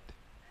good night.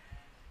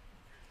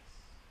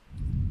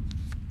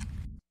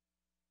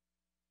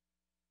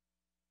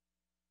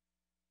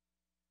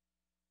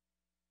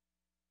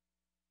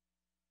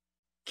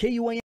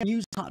 KUAM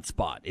News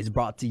Hotspot is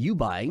brought to you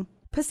by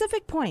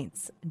Pacific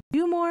Points,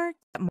 Do More,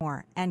 Get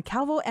More, and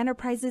Calvo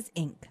Enterprises,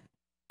 Inc.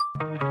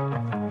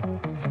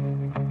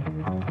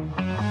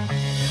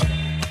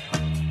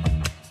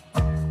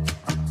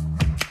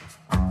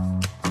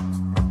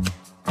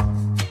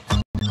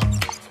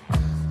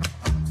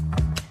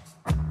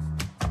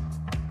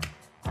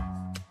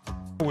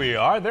 We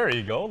are. There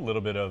you go. A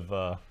little bit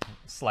of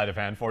sleight of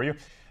hand for you.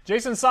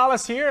 Jason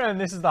Salas here,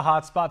 and this is the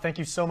Hotspot. Thank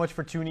you so much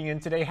for tuning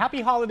in today.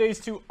 Happy holidays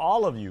to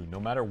all of you,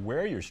 no matter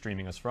where you're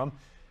streaming us from.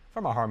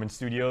 From our Harmon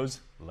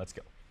Studios, let's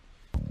go.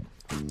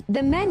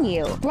 The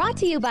menu, brought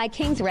to you by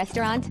King's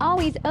Restaurant,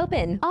 always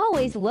open,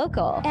 always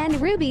local,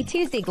 and Ruby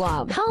Tuesday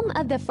Guam, home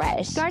of the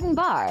Fresh Garden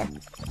Bar.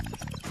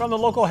 From the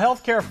local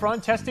healthcare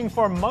front, testing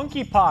for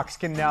monkeypox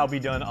can now be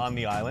done on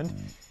the island.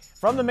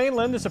 From the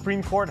mainland, the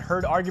Supreme Court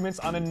heard arguments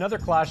on another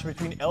clash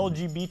between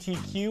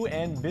LGBTQ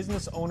and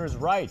business owners'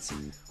 rights.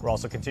 We're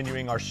also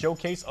continuing our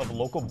showcase of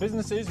local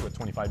businesses with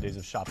 25 days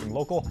of shopping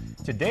local.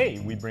 Today,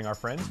 we bring our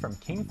friends from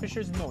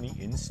Kingfisher's Noni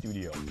in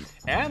studio.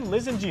 And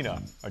Liz and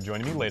Gina are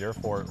joining me later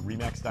for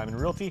Remax Diamond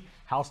Realty,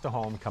 House to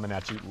Home, coming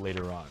at you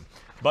later on.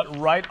 But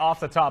right off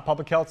the top,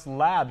 Public Health's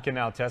lab can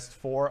now test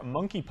for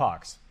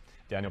monkeypox.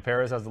 Daniel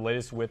Perez has the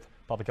latest with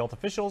public health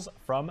officials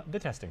from the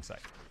testing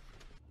site.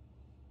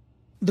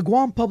 The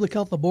Guam Public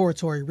Health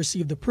Laboratory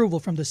received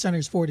approval from the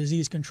Centers for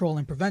Disease Control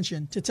and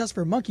Prevention to test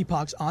for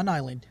monkeypox on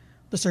island.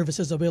 The service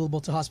is available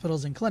to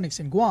hospitals and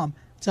clinics in Guam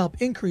to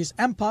help increase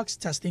mpox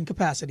testing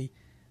capacity.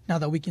 Now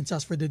that we can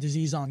test for the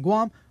disease on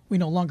Guam, we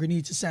no longer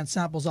need to send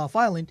samples off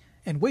island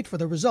and wait for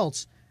the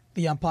results.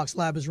 The mpox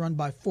lab is run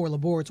by 4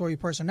 laboratory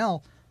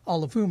personnel,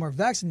 all of whom are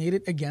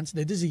vaccinated against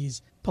the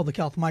disease. Public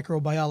Health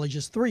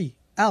Microbiologist 3,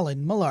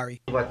 Alan Malari.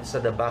 What's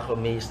at the back of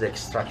me is the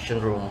extraction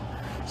room.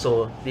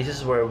 So this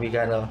is where we're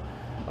gonna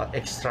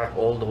extract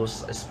all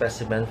those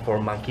specimens for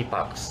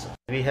monkeypox.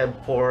 We have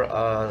 4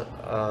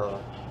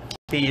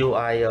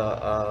 PUI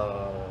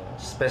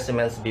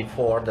specimens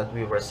before that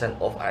we were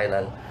sent off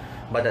island,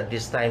 but at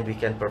this time we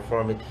can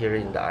perform it here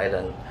in the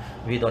island.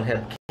 We don't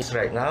have case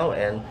right now,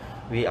 and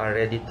we are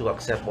ready to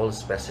accept all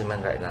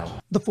specimens right now.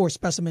 The 4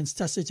 specimens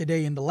tested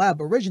today in the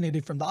lab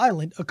originated from the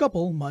island a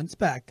couple months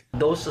back.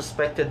 Those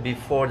suspected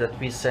before that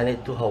we sent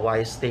it to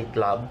Hawaii State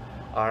Lab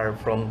are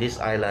from this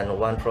island,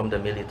 1 from the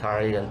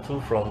military and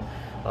 2 from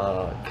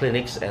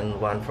clinics and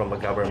 1 from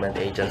government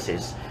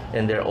agencies,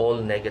 and they're all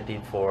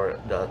negative for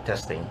the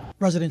testing.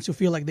 Residents who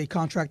feel like they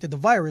contracted the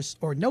virus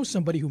or know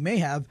somebody who may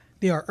have,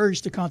 they are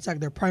urged to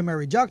contact their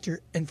primary doctor,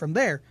 and from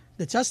there,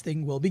 the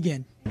testing will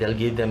begin. They'll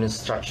give them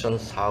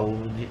instructions how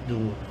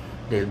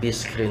they'll be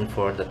screened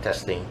for the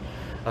testing.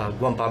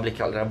 Guam Public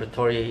Health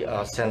Laboratory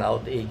sent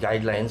out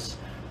guidelines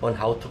on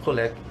how to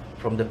collect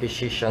from the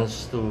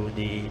physicians to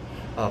the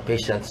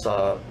patient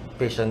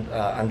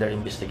under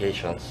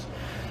investigations.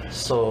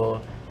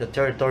 So the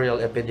territorial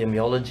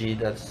epidemiology,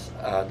 that's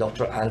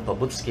Dr. Ann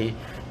Pabutsky,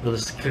 will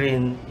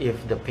screen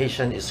if the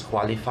patient is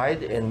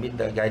qualified and meet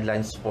the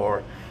guidelines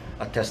for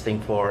testing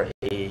for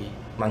a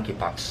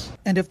monkeypox.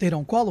 And if they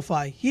don't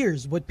qualify,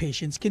 here's what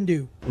patients can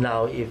do.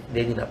 Now, if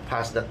they did not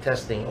pass the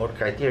testing or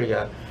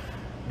criteria,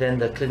 then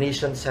the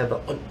clinicians have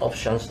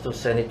options to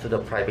send it to the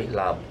private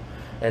lab.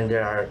 And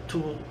there are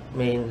 2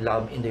 main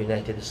labs in the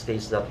United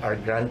States that are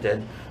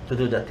granted to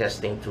do the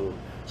testing too.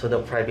 So the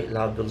private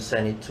lab will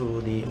send it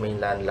to the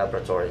mainland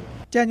laboratory.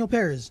 Daniel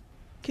Perez,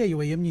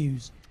 KUAM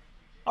News.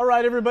 All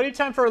right, everybody,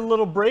 time for a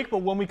little break, but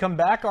when we come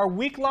back, our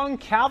week-long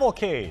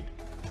cavalcade.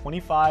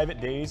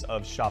 25 days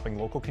of shopping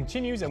local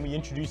continues, and we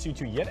introduce you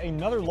to yet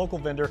another local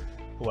vendor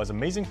who has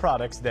amazing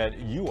products that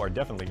you are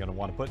definitely going to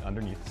want to put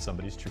underneath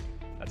somebody's tree.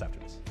 That's after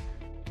this.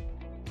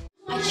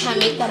 I can't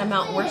make that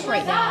amount work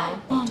right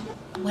now. Mom,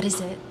 what is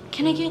it?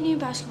 Can I get new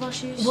basketball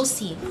shoes? We'll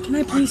see. Can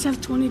I please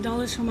have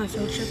 $20 for my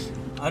field trip?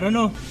 I don't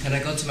know. Can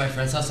I go to my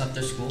friend's house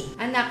after school?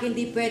 Anak,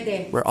 hindi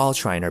pwede. We're all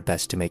trying our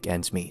best to make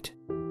ends meet.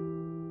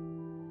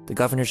 The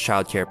governor's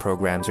child care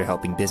programs are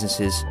helping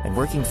businesses and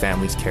working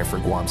families care for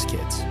Guam's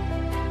kids.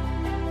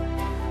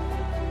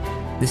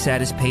 This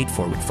ad is paid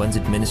for with funds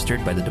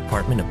administered by the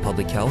Department of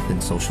Public Health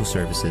and Social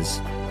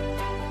Services.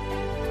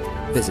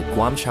 Visit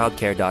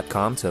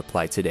guamchildcare.com to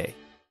apply today.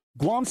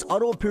 Guam's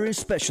auto appearance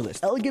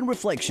specialist, Elegant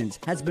Reflections,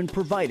 has been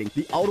providing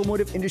the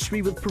automotive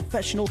industry with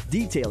professional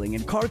detailing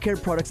and car care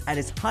products at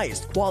its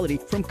highest quality,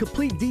 from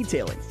complete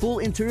detailing, full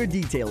interior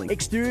detailing,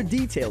 exterior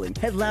detailing,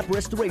 headlamp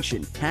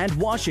restoration, hand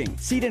washing,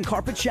 seat and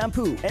carpet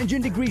shampoo,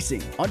 engine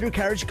degreasing,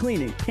 undercarriage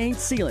cleaning, paint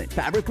sealant,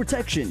 fabric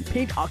protection,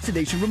 paint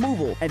oxidation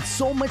removal, and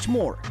so much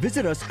more.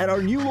 Visit us at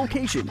our new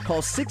location.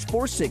 Call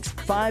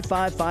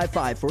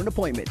 646-5555 for an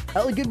appointment.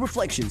 Elegant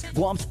Reflections,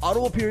 Guam's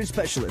auto appearance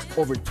specialist,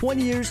 over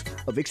 20 years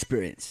of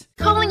experience.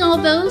 Calling all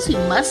those who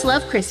must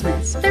love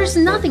Christmas. There's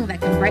nothing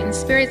that can brighten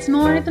spirits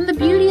more than the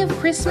beauty of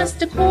Christmas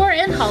decor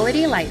and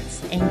holiday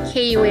lights, and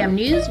KUAM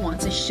News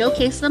wants to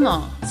showcase them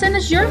all. Send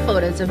us your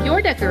photos of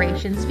your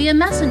decorations via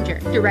messenger,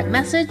 direct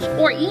message,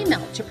 or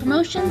email to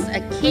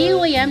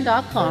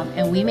promotions@kuam.com,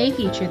 and we may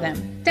feature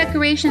them.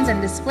 Decorations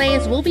and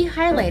displays will be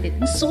highlighted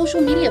in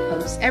social media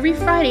posts every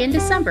Friday in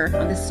December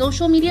on the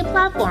social media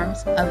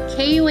platforms of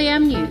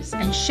KUAM News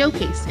and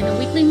showcased in a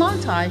weekly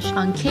montage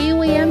on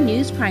KUAM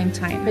News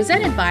Primetime,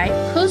 presented by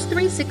Coast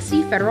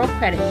 360 Federal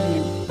Credit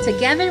Union.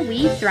 Together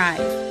we thrive.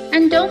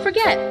 And don't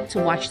forget to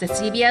watch the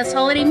CBS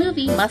holiday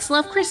movie Must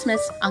Love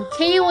Christmas on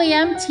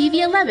KUAM TV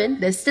 11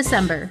 this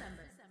December.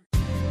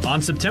 On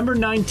September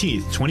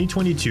 19th,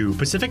 2022,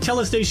 Pacific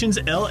Telestations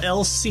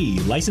LLC,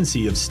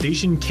 licensee of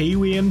station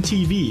KUAM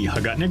TV,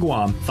 Hagatna,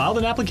 Guam, filed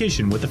an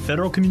application with the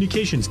Federal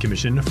Communications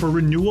Commission for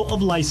renewal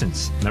of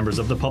license. Members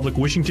of the public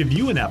wishing to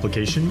view an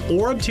application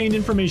or obtain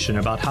information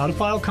about how to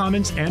file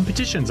comments and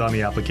petitions on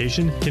the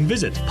application can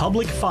visit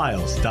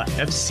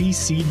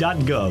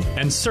publicfiles.fcc.gov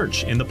and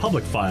search in the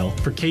public file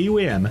for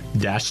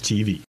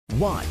KUAM-TV.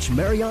 Watch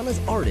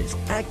Mariana's artists,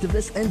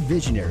 activists, and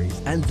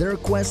visionaries and their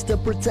quest to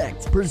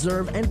protect,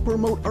 preserve, and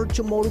promote our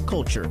Chamorro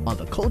culture on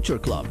the Culture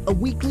Club, a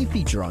weekly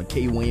feature on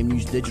KUAM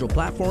News digital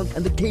platform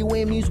and the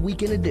KUAM News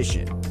Weekend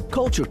Edition.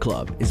 Culture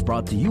Club is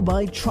brought to you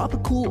by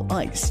Tropicool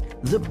Ice,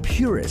 the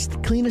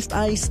purest, cleanest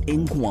ice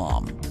in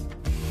Guam.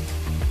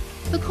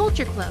 The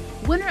Culture Club,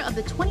 winner of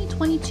the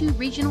 2022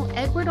 Regional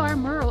Edward R.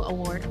 Murrow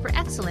Award for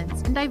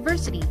Excellence in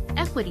Diversity,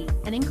 Equity,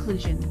 and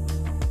Inclusion.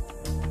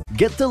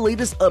 Get the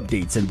latest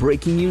updates and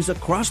breaking news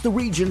across the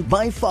region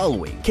by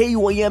following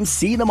KUAM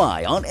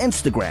CNMI on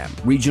Instagram.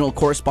 Regional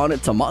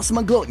correspondent Tomas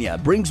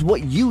Magotnia brings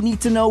what you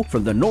need to know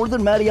from the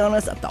Northern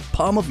Marianas at the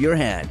palm of your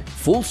hand.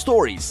 Full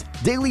stories,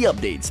 daily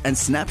updates, and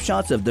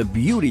snapshots of the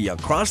beauty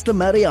across the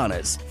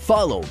Marianas.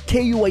 Follow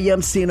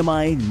KUAM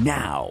CNMI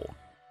now.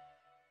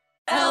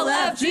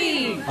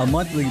 LFG! A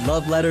monthly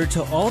love letter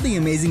to all the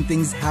amazing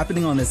things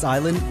happening on this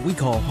island we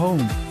call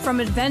home.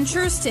 From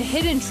adventures to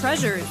hidden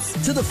treasures.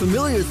 To the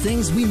familiar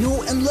things we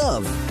know and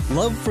love.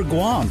 Love for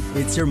Guam.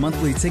 It's your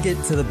monthly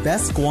ticket to the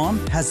best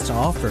Guam has to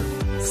offer.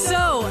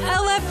 So,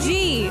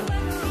 LFG!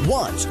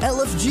 Watch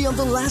LFG on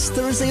the last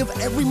Thursday of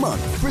every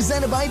month,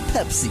 presented by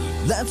Pepsi.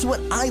 That's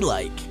what I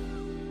like.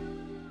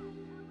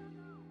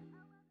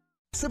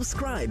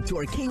 Subscribe to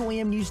our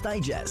KUAM News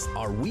Digest,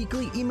 our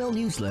weekly email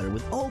newsletter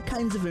with all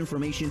kinds of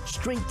information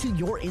straight to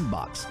your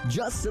inbox.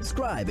 Just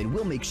subscribe and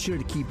we'll make sure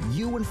to keep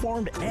you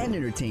informed and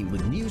entertained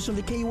with news from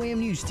the KUAM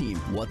News team,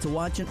 what to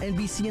watch on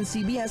NBC and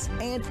CBS,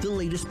 and the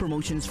latest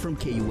promotions from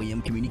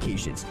KUAM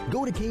Communications.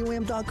 Go to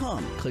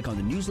KUAM.com, click on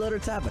the newsletter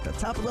tab at the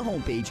top of the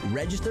homepage,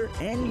 register,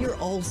 and you're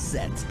all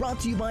set.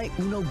 Brought to you by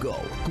Uno Go,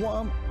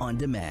 Guam on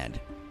Demand.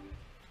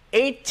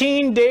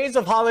 18 days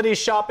of holiday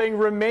shopping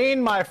remain,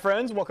 my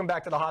friends. Welcome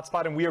back to the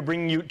Hotspot, and we are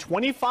bringing you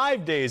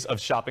 25 days of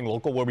shopping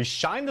local, where we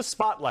shine the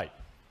spotlight,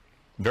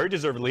 very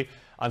deservedly,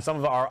 on some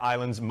of our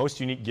island's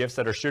most unique gifts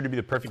that are sure to be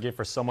the perfect gift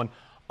for someone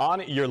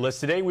on your list.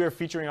 Today, we are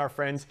featuring our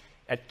friends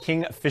at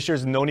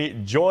Kingfisher's Noni.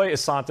 Joy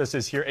Santos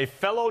is here, a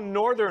fellow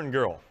Northern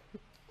girl.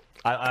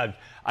 I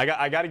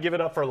got to give it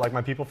up for like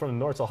my people from the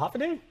north. So half a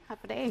day?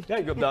 Half a day.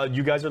 Yeah,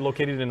 you guys are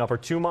located in Upper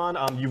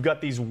Tumon. You've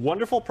got these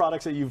wonderful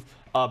products that you've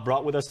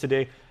brought with us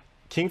today.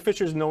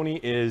 Kingfisher's Noni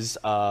is,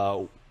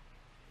 I'm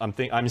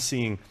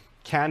seeing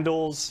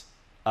candles,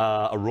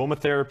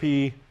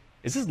 aromatherapy.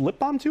 Is this lip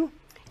balm too?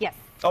 Yes.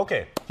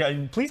 Okay.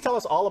 Yeah, please tell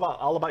us all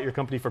about your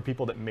company for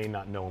people that may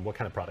not know, and what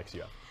kind of products you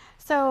have.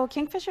 So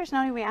Kingfisher's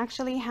Noni, we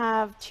actually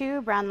have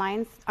two brand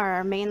lines.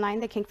 Our main line,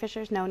 the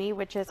Kingfisher's Noni,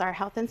 which is our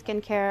health and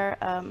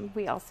skincare.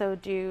 We also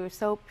do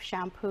soap,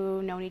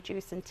 shampoo, noni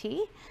juice, and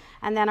tea.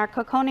 And then our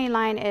Kokone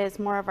line is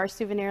more of our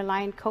souvenir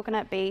line,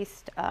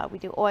 coconut-based. We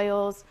do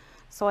oils,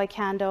 soy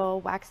candle,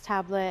 wax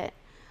tablet,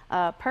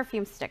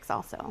 perfume sticks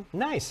also.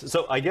 Nice.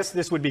 So I guess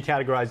this would be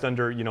categorized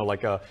under,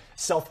 like a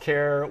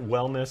self-care,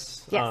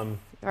 wellness. Yes,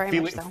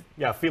 very much so.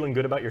 Yeah, feeling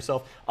good about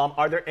yourself.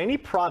 Are there any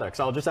products,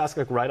 I'll just ask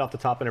like right off the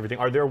top and everything,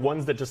 are there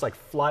ones that just like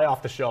fly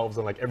off the shelves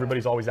and like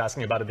everybody's always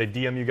asking about it? They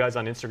DM you guys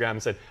on Instagram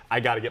and said, I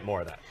got to get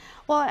more of that.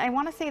 Well, I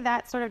want to say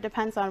that sort of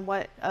depends on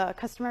what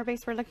customer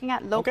base we're looking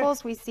at.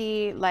 Locals, we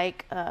see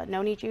like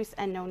noni juice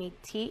and noni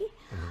tea.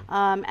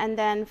 And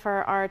then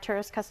for our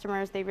tourist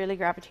customers, they really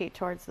gravitate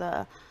towards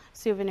the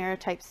souvenir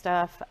type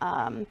stuff.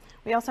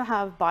 We also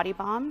have body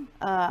balm.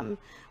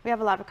 We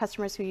have a lot of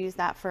customers who use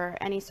that for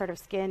any sort of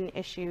skin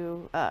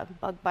issue,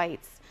 bug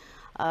bites,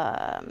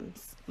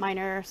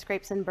 minor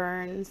scrapes and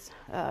burns,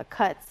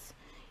 cuts.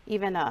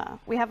 Even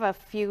we have a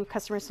few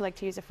customers who like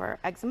to use it for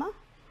eczema.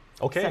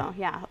 Okay. So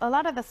yeah, a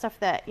lot of the stuff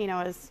that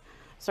is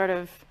sort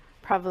of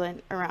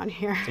prevalent around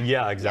here.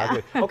 Yeah,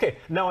 exactly. Yeah. Okay,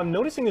 now I'm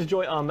noticing this,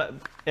 Joy,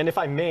 and if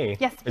I may,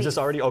 yes, is this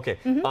already, okay,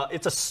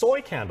 it's a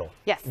soy candle.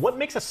 Yes. What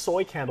makes a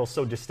soy candle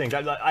so distinct?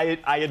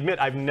 I admit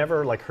I've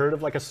never like heard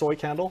of like a soy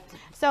candle.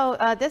 So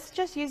this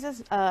just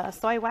uses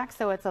soy wax,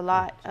 so it's a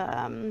lot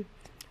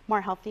more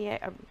healthy.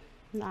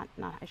 Not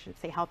I shouldn't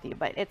say healthy,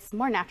 but it's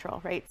more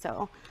natural, right?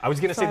 So I was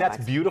gonna say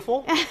that's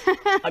beautiful.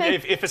 I mean,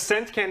 if a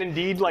scent can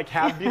indeed like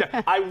have beauty,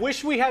 I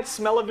wish we had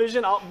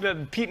smell-o-vision.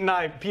 Pete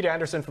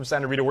Anderson from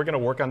Santa Rita, we're gonna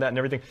work on that and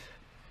everything.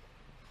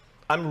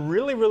 I'm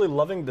really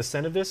loving the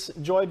scent of this,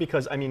 Joy,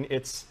 because I mean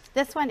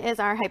this one is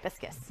our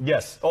hibiscus.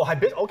 Yes. Oh,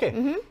 hibiscus.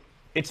 Okay.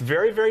 It's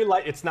very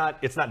light. It's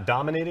not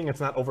dominating.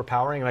 It's not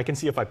overpowering. And I can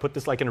see if I put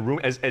this like in a room,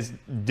 as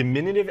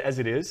diminutive as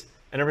it is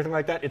and everything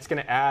like that, it's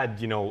gonna add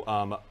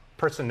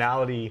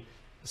personality.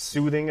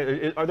 Soothing.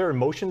 Are there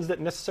emotions that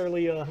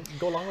necessarily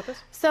go along with this?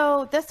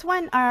 So this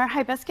one, our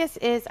hibiscus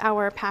is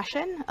our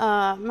passion,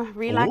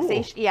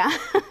 relaxation. Ooh.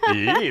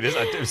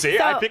 Yeah. See,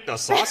 I picked a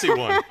saucy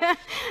one.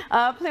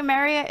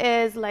 Plumeria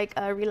is like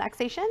a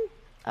relaxation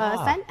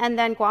scent, and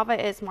then guava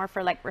is more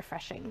for like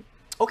refreshing.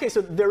 Okay,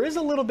 so there is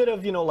a little bit of,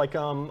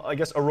 I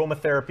guess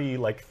aromatherapy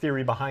like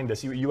theory behind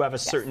this. You have a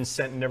certain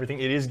scent and everything.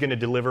 It is going to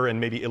deliver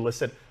and maybe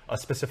elicit a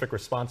specific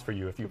response for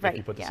you if you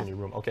put this in your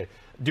room. Okay.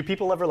 Do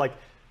people ever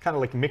kind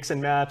of like mix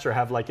and match, or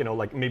have like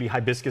maybe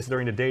hibiscus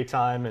during the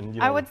daytime?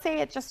 And I would say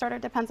it just sort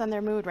of depends on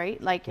their mood,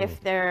 right? Like if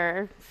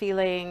they're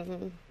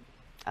feeling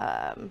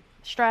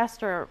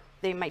stressed, or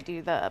they might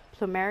do the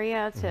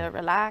plumeria to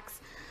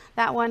relax.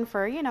 That one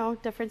for,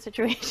 different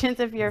situations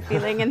if you're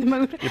feeling in the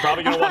mood. You're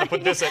probably going to want to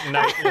put this at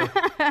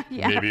night,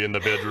 maybe in the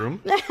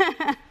bedroom.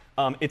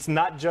 It's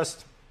not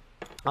just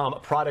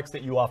products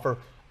that you offer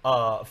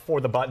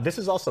for the body. This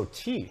is also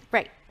tea.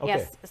 Right. Okay.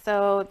 Yes.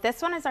 So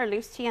this one is our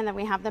loose tea, and then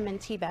we have them in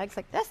tea bags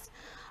like this.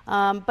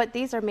 But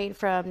these are made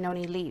from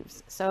noni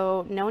leaves.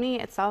 So noni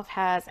itself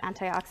has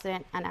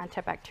antioxidant and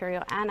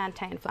antibacterial and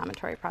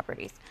anti-inflammatory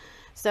properties.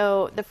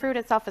 So the fruit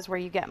itself is where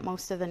you get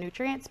most of the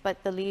nutrients,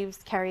 but the leaves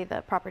carry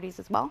the properties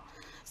as well.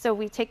 So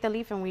we take the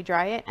leaf and we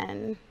dry it,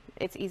 and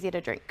it's easy to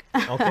drink.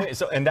 Okay,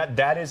 so and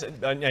that is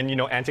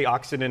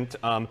antioxidant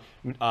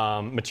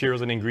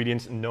materials and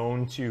ingredients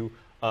known to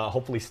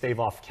hopefully stave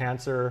off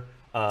cancer,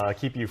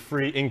 keep you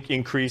free,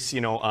 increase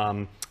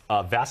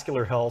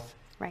vascular health,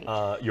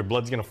 Right. your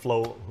blood's going to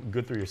flow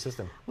good through your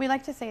system. We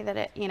like to say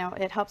that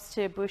it helps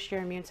to boost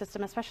your immune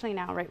system, especially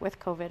now, right, with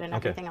COVID and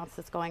everything else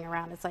that's going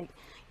around. It's like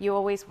you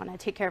always want to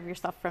take care of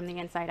yourself from the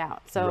inside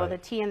out. So the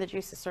tea and the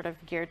juice is sort of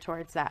geared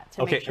towards that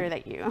to make sure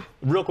that you.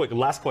 Real quick,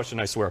 last question,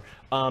 I swear.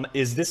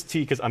 Is this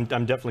tea, because I'm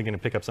definitely going to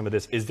pick up some of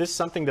this, is this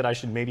something that I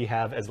should maybe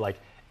have as like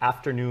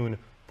afternoon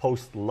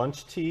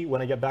post-lunch tea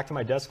when I get back to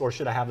my desk, or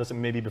should I have this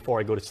maybe before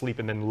I go to sleep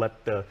and then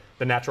let the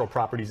natural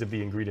properties of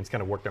the ingredients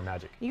kind of work their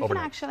magic You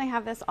overnight? can actually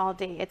have this all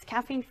day. It's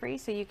caffeine-free,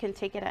 so you can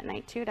take it at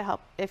night too to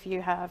help if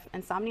you have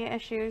insomnia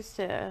issues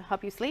to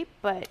help you sleep,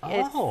 but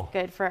it's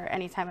good for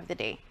any time of the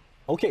day.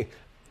 Okay.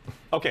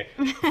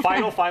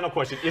 Final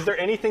question. Is there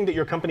anything that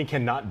your company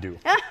cannot do?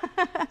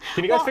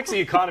 Can you guys fix the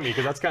economy?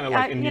 Because that's kind of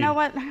like in need. You know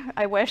what?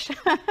 I wish.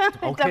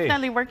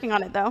 Definitely working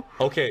on it though.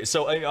 Okay,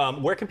 so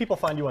where can people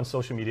find you on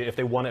social media if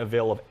they want to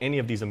avail of any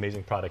of these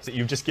amazing products that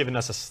you've just given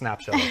us a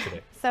snapshot of today?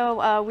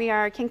 So we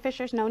are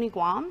Kingfisher's Noni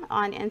Guam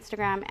on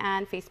Instagram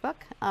and Facebook.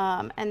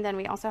 And then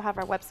we also have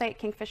our website,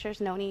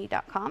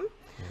 kingfishersnoni.com.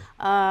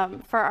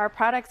 For our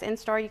products in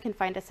store, you can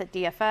find us at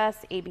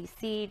DFS,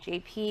 ABC,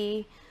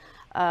 JP,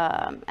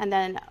 and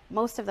then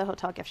most of the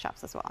hotel gift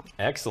shops as well.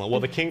 Excellent. Well,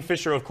 the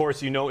Kingfisher, of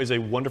course, is a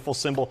wonderful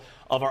symbol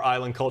of our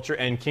island culture,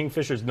 and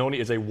Kingfisher's Noni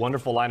is a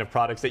wonderful line of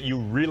products that you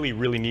really,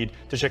 really need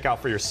to check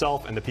out for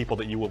yourself and the people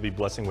that you will be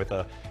blessing with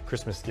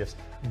Christmas gifts.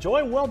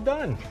 Joy, well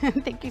done.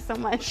 Thank you so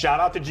much. Shout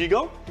out to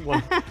Jigo,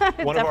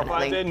 one of our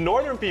fine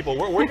northern people.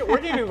 We're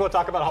going to go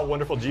talk about how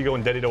wonderful Jigo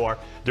and Dedido are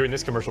during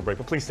this commercial break,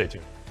 but please stay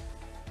tuned.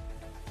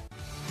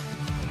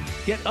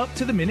 Get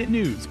up-to-the-minute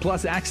news,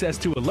 plus access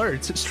to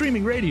alerts,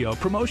 streaming radio,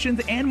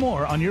 promotions, and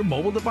more on your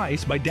mobile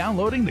device by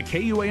downloading the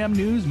KUAM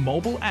News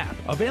mobile app,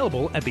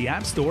 available at the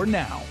App Store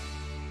now.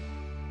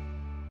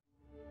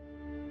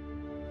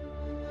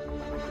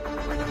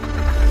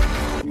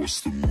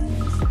 What's the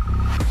move?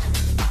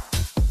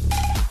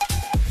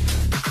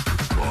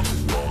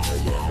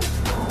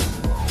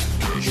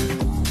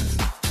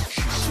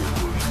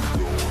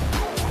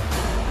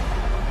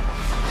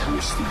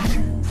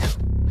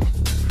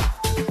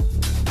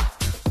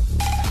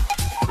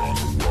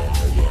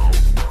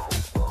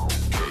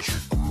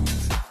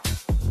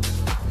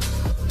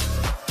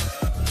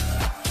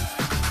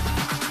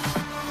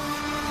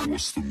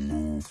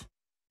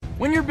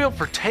 When you're built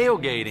for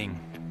tailgating,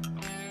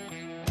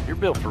 you're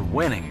built for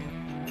winning.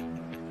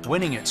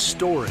 Winning at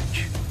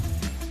storage.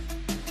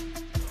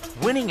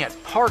 Winning at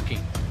parking.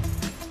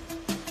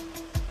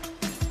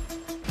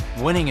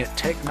 Winning at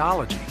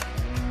technology.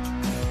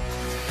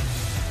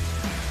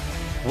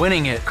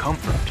 Winning at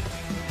comfort.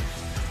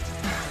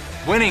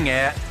 Winning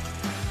at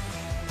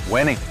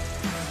winning.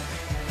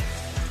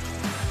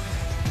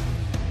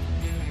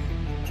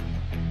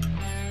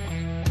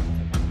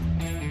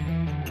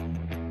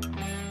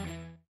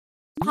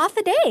 Half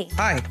a day.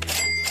 Hi.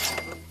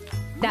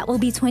 That will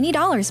be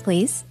 $20,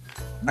 please.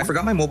 I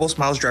forgot my Mobile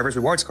Smiles Driver's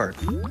Rewards card.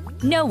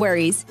 No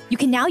worries. You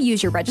can now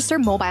use your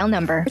registered mobile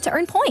number to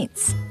earn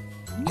points.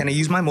 Can I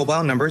use my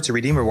mobile number to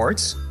redeem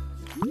rewards?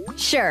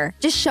 Sure.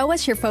 Just show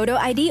us your photo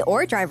ID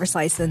or driver's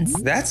license.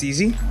 That's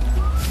easy.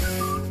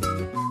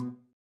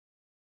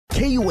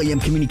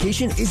 KUAM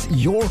Communication is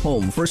your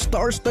home for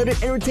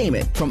star-studded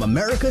entertainment from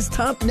America's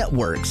top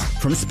networks.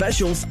 From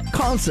specials,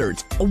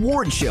 concerts,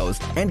 award shows,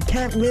 and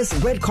can't-miss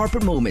red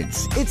carpet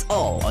moments. It's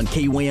all on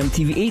KUAM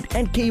TV 8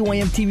 and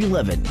KUAM TV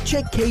 11.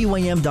 Check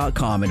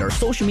KUAM.com and our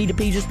social media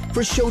pages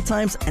for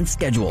showtimes and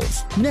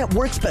schedules.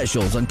 Network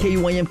specials on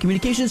KUAM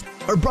Communications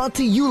are brought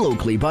to you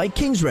locally by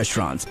King's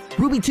Restaurants,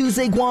 Ruby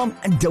Tuesday Guam,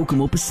 and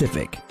Docomo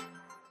Pacific.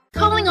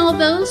 Calling all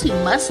those who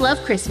must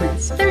love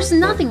Christmas. There's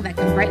nothing that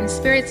can brighten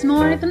spirits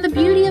more than the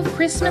beauty of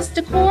Christmas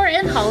decor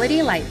and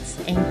holiday lights,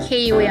 and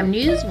KUAM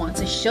News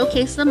wants to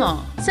showcase them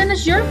all. Send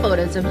us your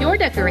photos of your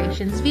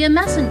decorations via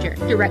messenger,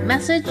 direct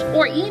message,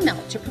 or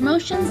email to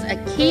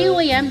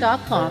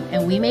promotions@KUAM.com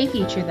and we may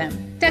feature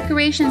them.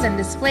 Decorations and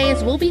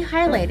displays will be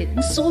highlighted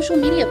in social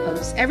media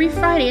posts every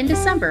Friday in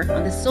December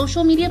on the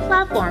social media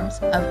platforms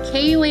of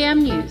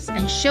KUAM News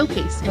and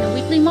showcased in a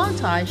weekly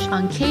montage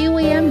on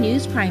KUAM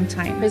News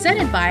Primetime,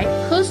 presented by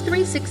Coast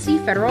 360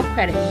 Federal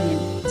Credit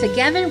Union.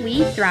 Together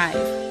we thrive.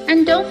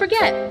 And don't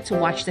forget to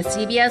watch the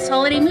CBS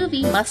holiday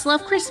movie Must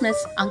Love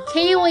Christmas on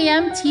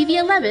KUAM TV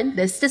 11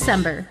 this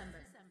December.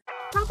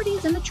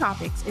 Properties in the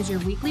Tropics is your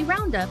weekly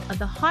roundup of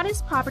the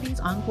hottest properties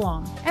on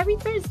Guam. Every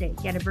Thursday,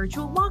 get a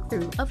virtual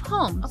walkthrough of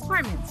homes,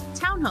 apartments,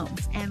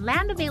 townhomes, and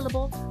land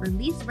available for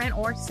lease, rent,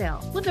 or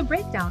sale, with a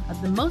breakdown of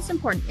the most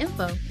important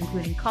info,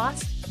 including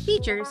cost,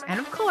 features, and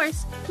of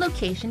course,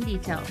 location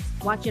details.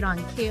 Watch it on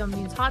KUAM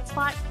News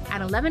Hotspot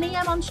at 11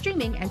 a.m. on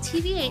streaming and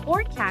TV 8,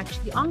 or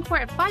catch the encore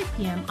at 5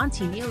 p.m. on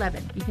TV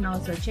 11. You can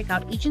also check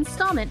out each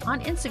installment on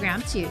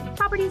Instagram too.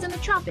 Properties in the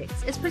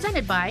Tropics is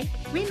presented by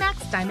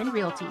Remax Diamond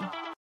Realty.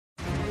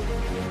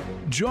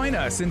 Join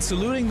us in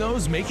saluting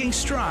those making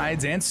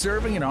strides and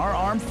serving in our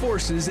armed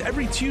forces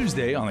every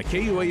Tuesday on the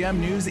KUAM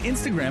News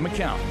Instagram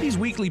account. These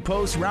weekly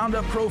posts round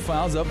up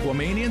profiles of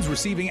Guamanians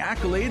receiving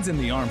accolades in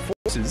the armed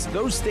forces,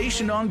 those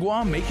stationed on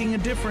Guam making a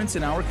difference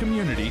in our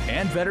community,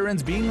 and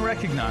veterans being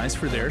recognized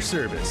for their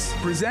service.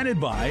 Presented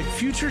by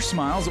Future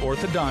Smiles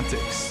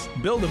Orthodontics.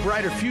 Build a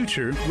brighter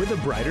future with a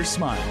brighter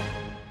smile.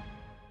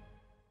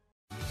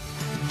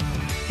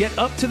 Get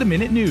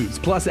up-to-the-minute news,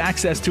 plus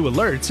access to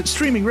alerts,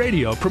 streaming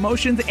radio,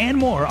 promotions, and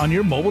more on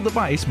your mobile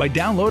device by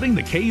downloading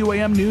the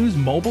KUAM News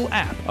mobile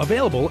app,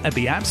 available at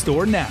the App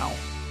Store now.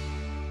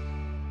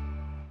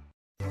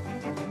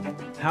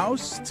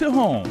 House to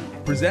Home,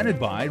 presented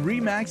by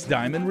Remax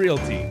Diamond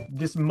Realty.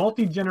 This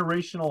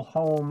multi-generational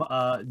home,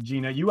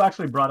 Gina, you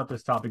actually brought up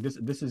this topic.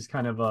 This is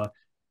kind of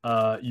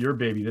your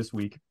baby this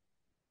week.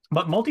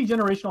 But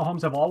multi-generational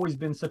homes have always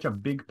been such a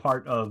big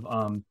part of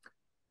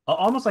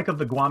almost like of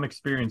the Guam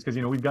experience, because,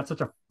 you know, we've got such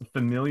a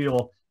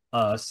familial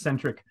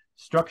centric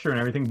structure and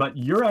everything, but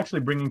you're actually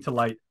bringing to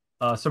light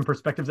some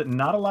perspectives that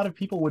not a lot of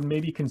people would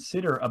maybe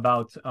consider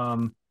about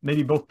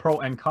maybe both pro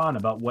and con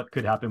about what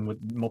could happen with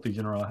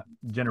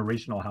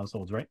multi-generational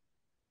households, right?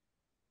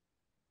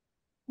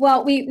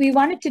 Well, we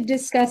wanted to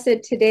discuss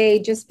it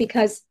today just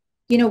because,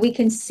 you know, we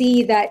can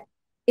see that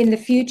in the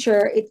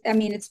future,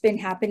 it's been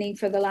happening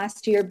for the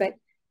last year, but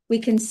we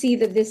can see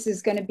that this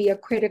is going to be a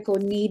critical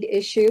need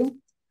issue.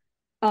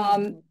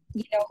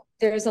 You know,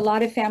 there's a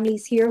lot of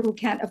families here who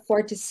can't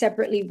afford to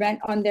separately rent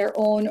on their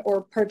own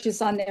or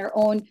purchase on their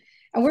own.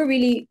 And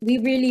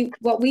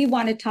what we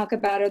want to talk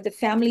about are the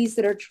families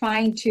that are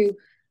trying to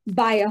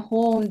buy a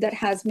home that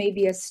has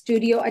maybe a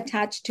studio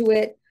attached to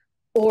it,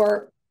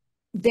 or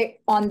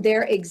on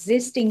their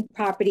existing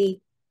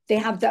property, they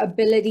have the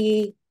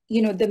ability,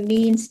 you know, the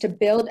means to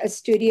build a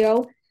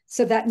studio.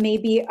 So that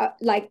maybe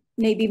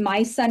maybe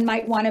my son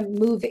might want to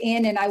move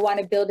in and I want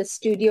to build a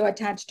studio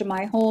attached to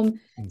my home.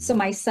 So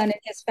my son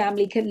and his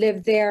family could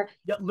live there.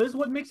 Yeah, Liz,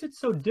 what makes it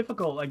so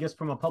difficult, I guess,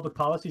 from a public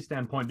policy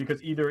standpoint?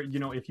 Because either, you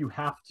know, if you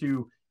have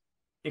to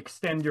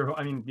extend your,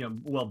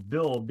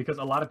 build, because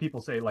a lot of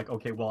people say like,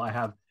 okay, well, I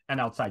have an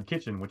outside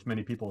kitchen, which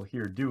many people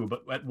here do,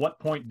 but at what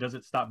point does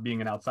it stop being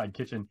an outside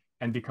kitchen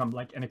and become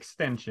like an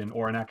extension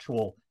or an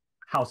actual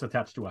house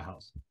attached to a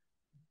house?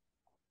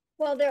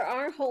 Well, there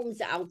are homes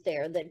out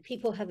there that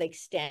people have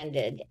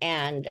extended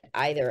and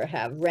either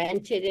have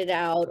rented it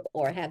out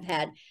or have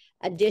had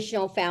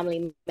additional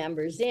family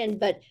members in.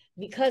 But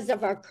because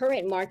of our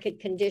current market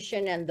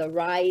condition and the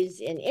rise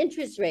in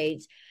interest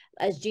rates,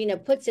 as Gina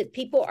puts it,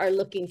 people are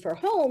looking for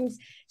homes.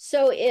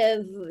 So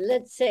if,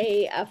 let's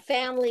say, a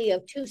family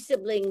of 2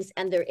 siblings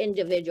and their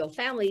individual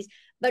families,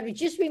 but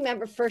just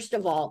remember, first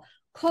of all,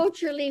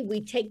 culturally,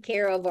 we take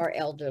care of our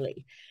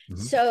elderly.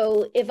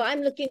 So if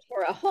I'm looking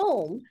for a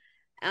home,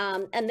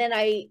 and then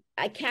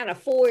I can't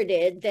afford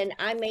it, then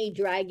I may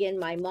drag in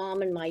my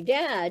mom and my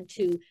dad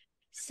to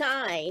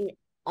sign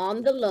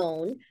on the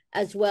loan,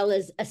 as well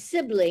as a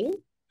sibling,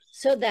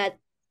 so that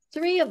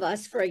 3 of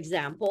us, for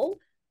example,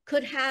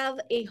 could have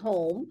a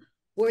home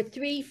where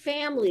 3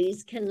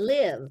 families can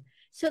live.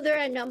 So there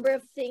are a number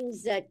of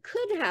things that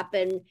could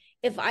happen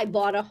if I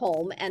bought a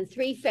home and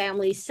 3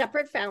 families,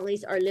 separate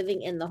families, are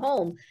living in the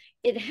home.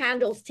 It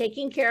handles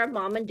taking care of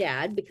mom and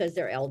dad because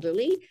they're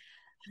elderly.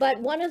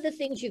 But one of the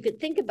things you could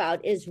think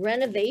about is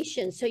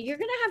renovation. So you're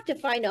going to have to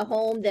find a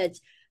home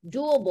that's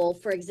doable,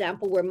 for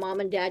example, where mom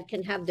and dad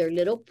can have their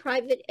little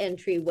private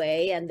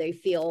entryway and they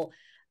feel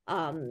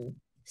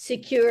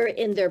secure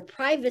in their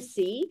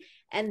privacy.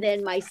 And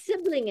then my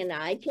sibling and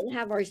I can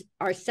have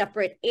our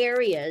separate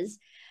areas,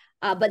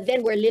 but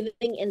then we're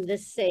living in the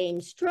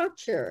same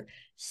structure.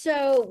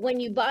 So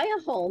when you buy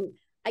a home,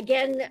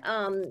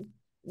 again,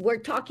 we're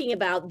talking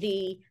about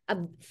the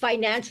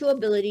financial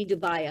ability to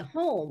buy a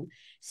home.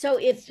 So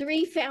if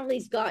 3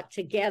 families got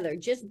together,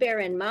 just bear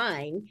in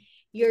mind,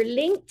 you're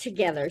linked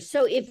together.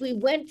 So if we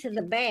went to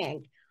the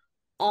bank,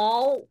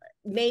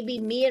 maybe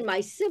me and my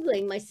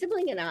sibling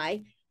and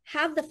I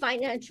have the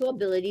financial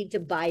ability to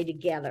buy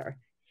together.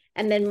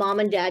 And then mom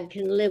and dad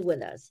can live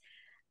with us.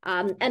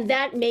 And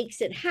that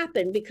makes it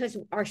happen because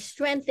our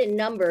strength in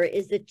number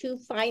is the 2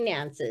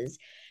 finances.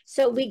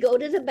 So we go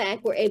to the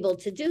bank, we're able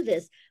to do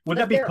this. Would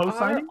that be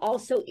co-signing?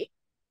 Also,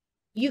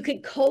 you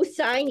could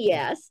co-sign,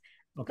 yes.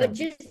 Okay. But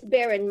just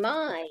bear in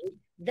mind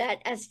that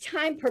as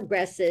time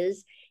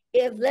progresses,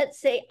 if let's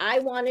say I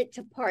wanted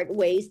to part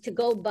ways to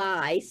go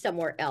buy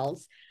somewhere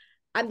else,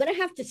 I'm going to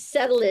have to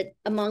settle it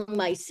among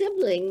my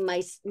sibling,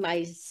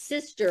 my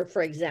sister,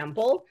 for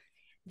example,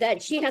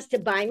 that she has to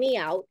buy me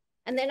out.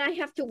 And then I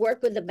have to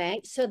work with the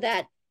bank so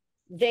that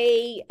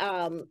they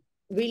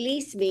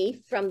release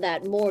me from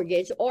that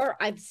mortgage, or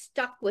I'm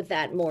stuck with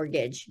that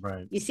mortgage.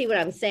 Right. You see what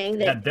I'm saying?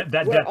 That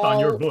debt's on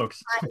your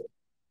books.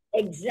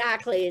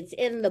 Exactly. It's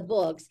in the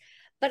books.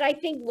 But I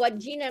think what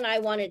Gina and I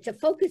wanted to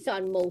focus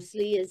on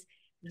mostly is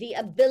the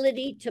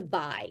ability to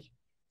buy.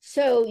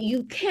 So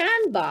you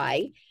can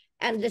buy,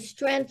 and the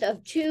strength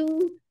of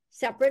 2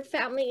 separate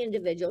family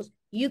individuals,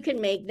 you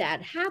can make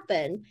that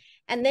happen.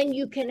 And then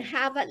you can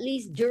have, at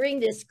least during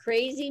this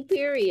crazy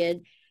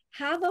period,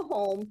 have a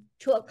home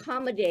to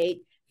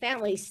accommodate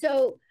families.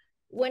 So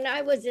when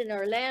I was in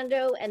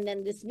Orlando, and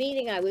then this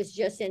meeting I was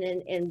just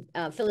in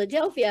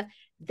Philadelphia,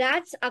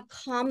 that's a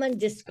common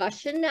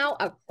discussion now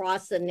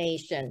across the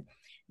nation,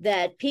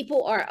 that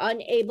people are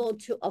unable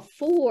to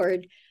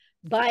afford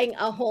buying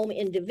a home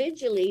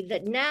individually,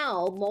 that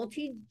now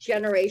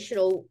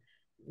multi-generational,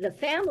 the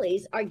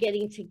families are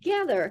getting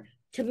together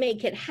to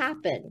make it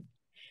happen.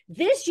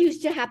 This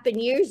used to happen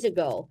years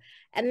ago.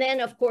 And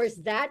then of course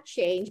that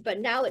changed, but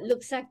now it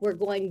looks like we're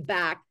going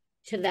back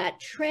to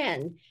that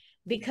trend,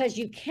 because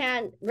you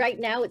can't, right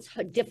now it's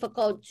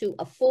difficult to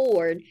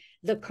afford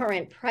the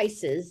current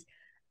prices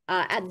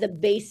at the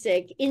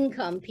basic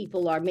income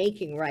people are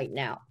making right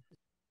now.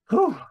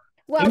 Whew.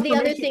 Well, the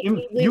other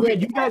thing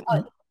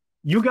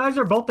you guys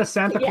are both the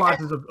Santa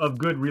Clauses of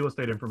good real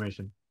estate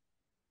information.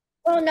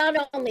 Well,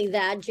 not only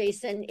that,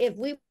 Jason, if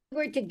we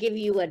were to give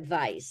you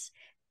advice,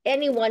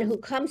 anyone who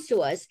comes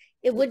to us,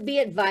 it would be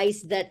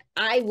advice that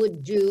I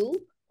would do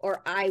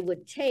or I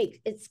would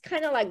take. It's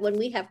kind of like when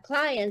we have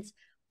clients,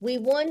 we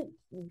won't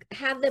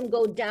have them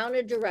go down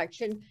a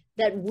direction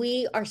that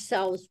we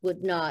ourselves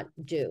would not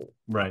do.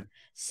 Right.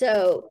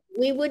 So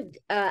we would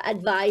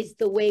advise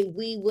the way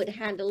we would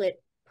handle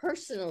it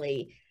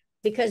personally,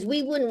 because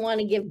we wouldn't want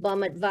to give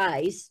bum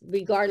advice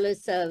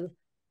regardless of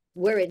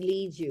where it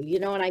leads you. You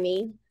know what I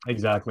mean?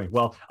 Exactly.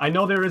 Well, I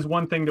know there is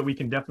one thing that we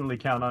can definitely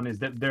count on, is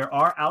that there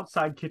are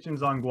outside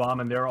kitchens on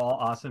Guam, and they're all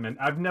awesome. And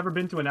I've never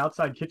been to an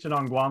outside kitchen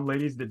on Guam,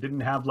 ladies, that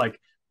didn't have like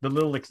the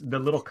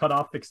little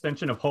cutoff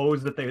extension of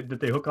hose that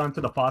they hook onto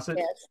the faucet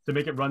to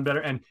make it run better.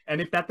 And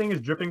if that thing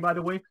is dripping, by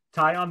the way,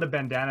 tie on the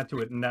bandana to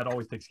it, and that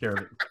always takes care of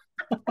it.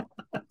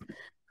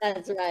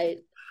 That's right.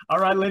 All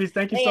right, ladies,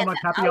 thank you so much.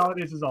 Happy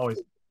holidays as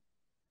always.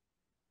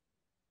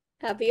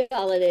 Happy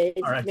holidays.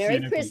 All right,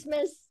 Merry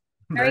Christmas.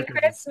 Merry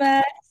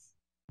Christmas.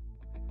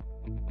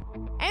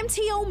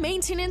 MTO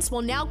Maintenance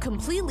will now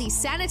completely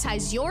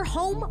sanitize your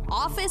home,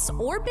 office,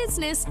 or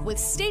business with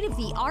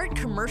state-of-the-art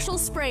commercial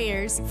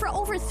sprayers. For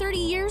over 30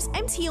 years,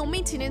 MTO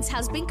Maintenance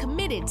has been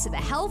committed to the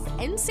health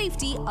and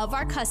safety of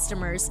our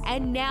customers.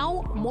 And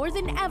now, more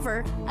than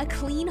ever, a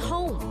clean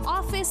home,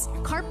 office,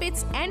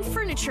 carpets, and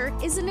furniture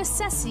is a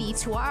necessity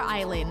to our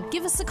island.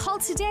 Give us a call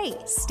today.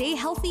 Stay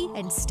healthy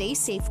and stay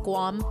safe,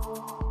 Guam.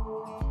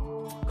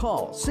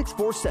 Call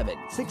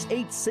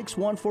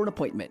 647-6861 for an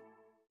appointment.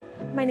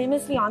 My name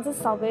is Leonza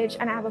Selvage,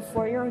 and I have a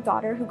 4-year-old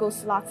daughter who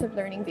goes to lots of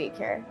learning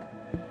daycare.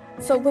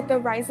 So with the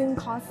rising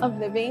cost of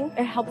living,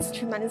 it helps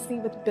tremendously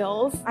with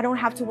bills. I don't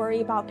have to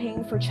worry about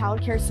paying for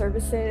childcare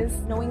services.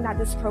 Knowing that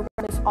this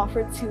program is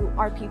offered to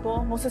our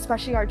people, most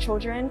especially our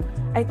children,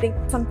 I think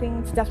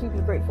something to definitely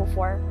be grateful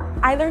for.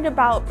 I learned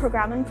about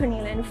Program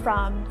Panilan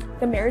from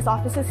the mayor's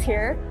offices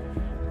here,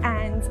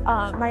 and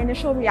my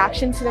initial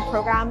reaction to the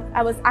program,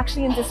 I was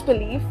actually in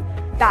disbelief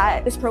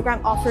that this program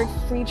offered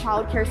free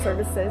childcare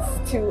services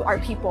to our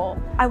people.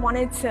 I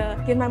wanted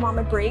to give my mom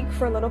a break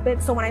for a little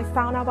bit, so when I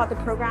found out about the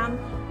program,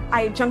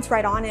 I jumped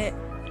right on it.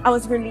 I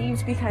was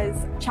relieved because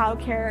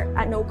childcare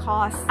at no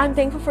cost. I'm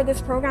thankful for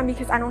this program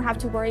because I don't have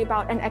to worry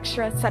about an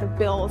extra set of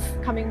bills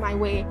coming my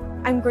way.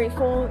 I'm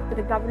grateful to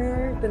the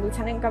governor, the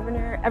lieutenant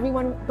governor,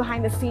 everyone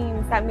behind the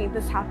scenes that made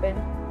this happen.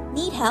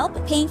 Need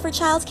help paying for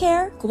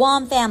childcare?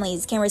 Guam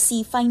families can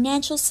receive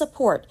financial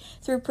support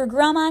through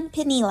Programan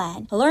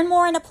Pinilan. Learn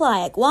more and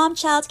apply at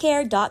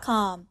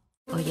guamchildcare.com.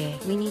 Oh yeah,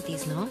 we need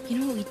these, no? You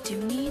know what we do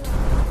need?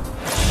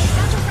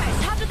 Nacho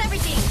fries, topped with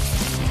everything!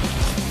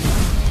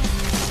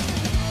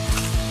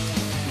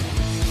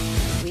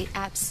 We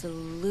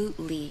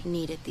absolutely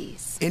needed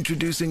these.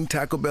 Introducing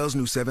Taco Bell's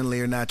new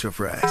 7-layer nacho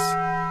fries.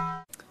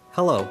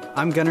 Hello,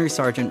 I'm Gunnery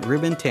Sergeant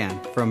Ruben Tan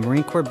from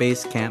Marine Corps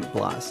Base Camp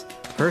Blas,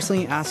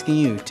 personally asking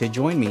you to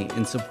join me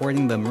in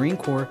supporting the Marine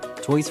Corps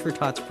Toys for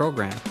Tots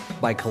program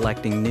by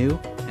collecting new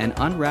and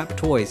unwrapped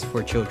toys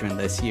for children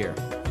this year.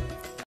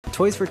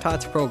 Toys for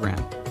Tots program,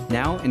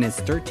 now in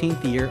its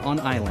 13th year on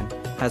island,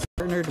 has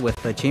partnered with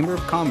the Chamber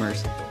of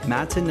Commerce,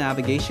 Matson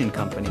Navigation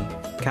Company,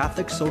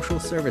 Catholic Social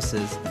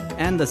Services,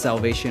 and the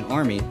Salvation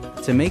Army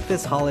to make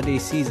this holiday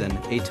season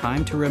a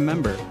time to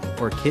remember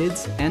for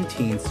kids and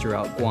teens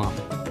throughout Guam.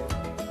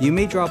 You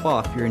may drop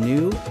off your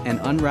new and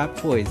unwrapped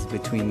toys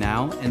between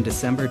now and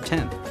December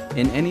 10th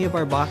in any of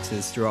our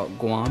boxes throughout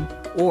Guam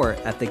or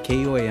at the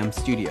KUAM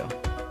studio.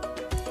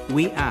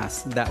 We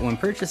ask that when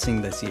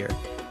purchasing this year,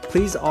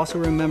 please also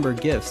remember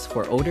gifts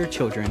for older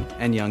children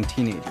and young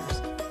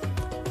teenagers.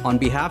 On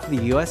behalf of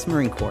the U.S.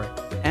 Marine Corps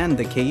and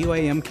the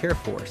KUAM Care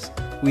Force,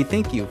 we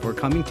thank you for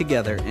coming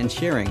together and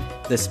sharing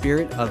the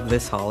spirit of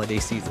this holiday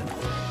season.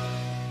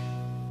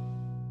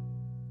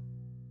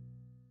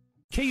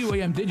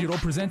 KUAM Digital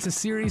presents a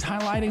series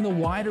highlighting the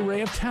wide array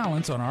of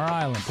talents on our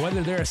island.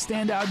 Whether they're a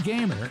standout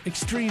gamer,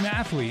 extreme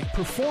athlete,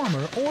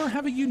 performer, or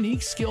have a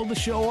unique skill to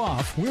show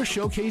off, we're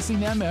showcasing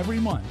them every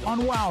month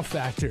on Wow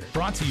Factor.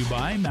 Brought to you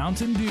by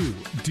Mountain Dew.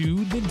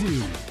 Do the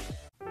do.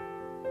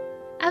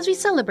 As we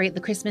celebrate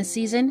the Christmas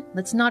season,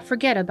 let's not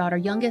forget about our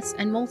youngest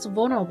and most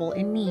vulnerable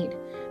in need.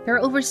 There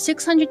are over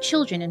 600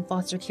 children in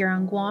foster care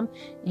on Guam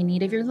in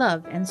need of your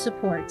love and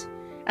support.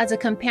 As a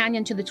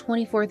companion to the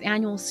 24th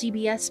annual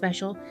CBS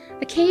special,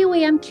 the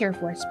KUAM Care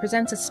Force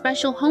presents a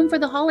special Home for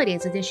the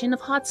Holidays edition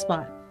of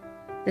Hotspot.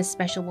 This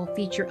special will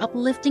feature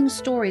uplifting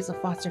stories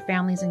of foster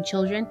families and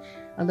children,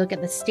 a look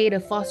at the state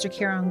of foster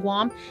care on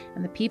Guam,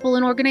 and the people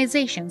and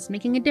organizations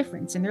making a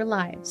difference in their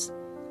lives.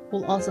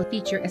 We'll also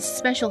feature a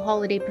special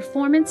holiday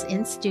performance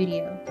in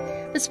studio.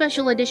 The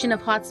special edition of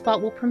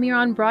Hotspot will premiere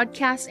on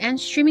broadcast and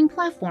streaming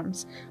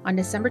platforms on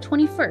December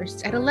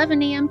 21st at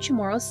 11 a.m.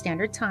 Chamorro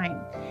Standard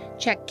Time.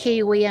 Check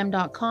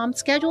KUAM.com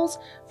schedules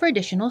for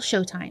additional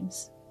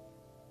showtimes.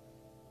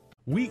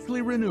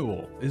 Weekly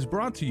Renewal is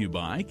brought to you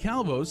by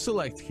Calvo's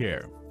Select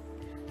Care.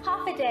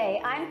 Half a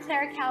day, I'm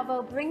Claire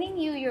Calvo, bringing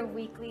you your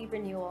weekly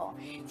renewal.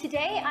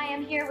 Today I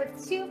am here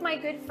with two of my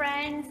good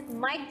friends,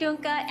 Mike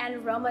Dunca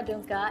and Roma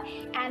Dunca,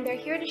 and they're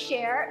here to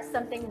share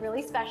something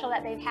really special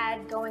that they've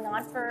had going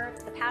on for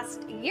the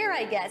past year,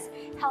 I guess,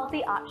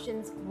 Healthy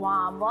Options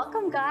Guam.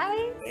 Welcome,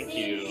 guys. Thank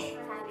you.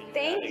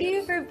 Thank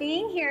you for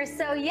being here.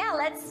 So yeah,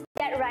 let's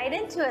get right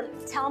into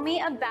it. Tell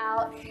me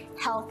about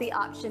Healthy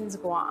Options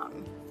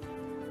Guam.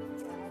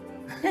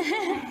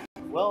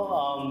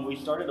 Well, we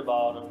started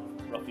about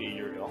roughly a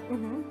year ago,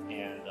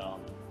 and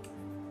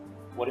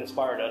what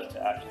inspired us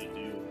to actually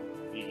do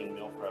vegan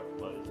meal prep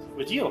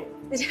was you.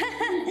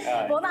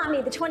 Well, not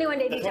me, the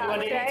 21-day detox,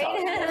 21-day right?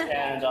 detox.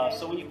 And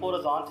so we put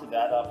us onto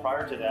that.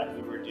 Prior to that,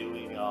 we were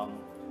doing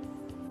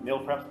meal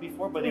preps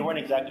before, but they weren't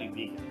exactly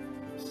vegan.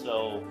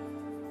 So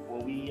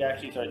when we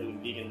actually started doing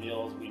vegan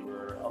meals, we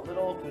were a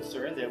little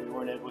concerned that we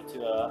weren't able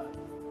to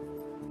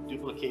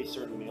duplicate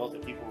certain meals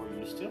that people were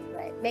used to.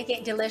 Right, make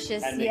it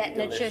delicious yet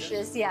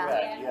nutritious, yeah.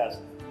 Correct, yes.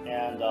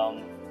 And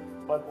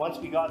but once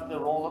we got the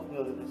roll up,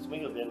 the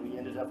swing of it, we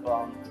ended up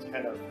just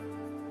kind of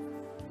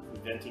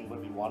inventing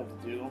what we wanted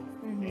to do,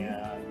 and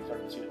we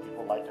started to see that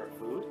people liked our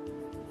food.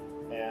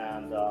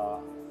 And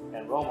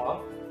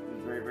Roma,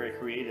 who's very, very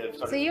creative.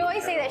 So you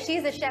always say that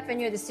she's the chef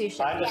and you're the sous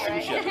chef. I'm the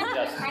sous chef,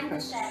 yes. I'm the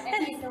chef,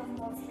 and he's the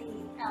mostly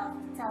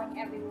telling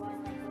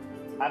everyone like what we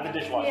do. I'm the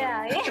dishwasher.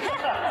 Yeah.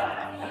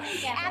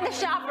 And the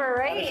shopper,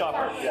 right? And the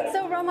shopper, yeah.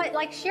 So Roma,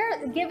 like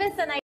give us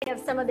an idea of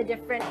some of the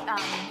different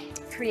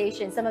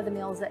creations, some of the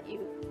meals that you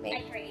make.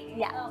 I created.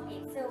 Yeah.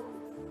 Okay, so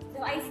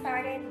I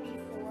started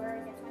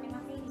before the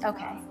 21-day detox.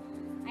 Okay.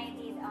 I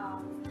did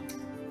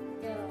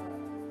the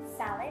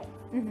salad,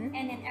 and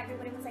then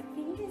everybody was like,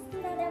 "Can you just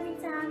do that every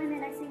time?" And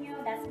then I said,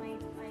 that's my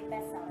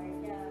best seller,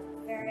 the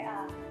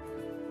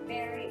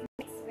very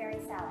mixed berry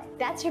salad.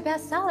 That's your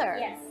best seller.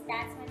 Yes,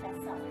 that's my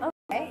best seller.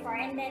 Okay.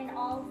 And then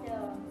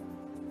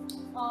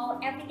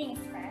everything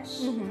is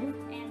fresh,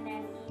 and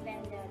then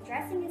even the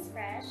dressing is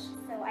fresh.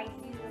 So I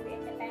do,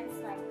 it depends,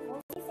 like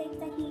mostly say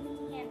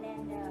tahini, and then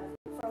the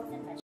frozen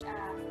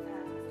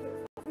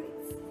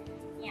fruits.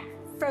 Yeah.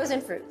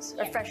 Frozen fruits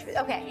or fresh fruits.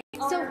 Okay.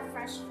 Or so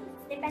fresh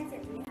fruits. Depends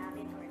if we have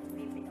it or if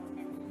we don't,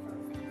 then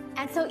frozen.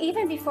 And so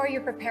even before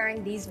you're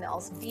preparing these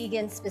meals,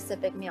 vegan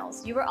specific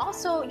meals, you're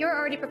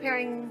already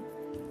preparing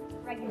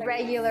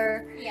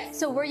regular. Yes.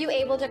 So were you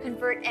able to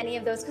convert any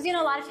of those? Because a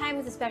lot of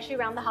times, especially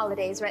around the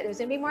holidays, right, there's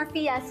going to be more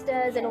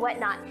fiestas and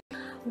whatnot.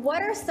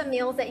 What are some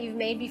meals that you've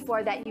made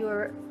before that you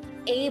were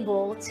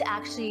able to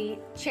actually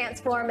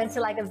transform into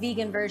like a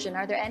vegan version?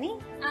 Are there any?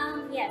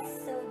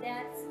 Yes. So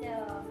that's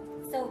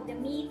the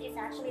meat is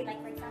actually,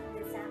 like, for example,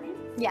 the salmon.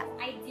 Yeah.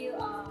 I do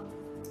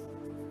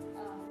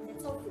the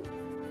tofu.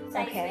 So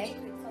Okay. I switch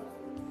it with tofu.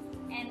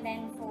 And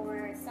then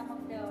for some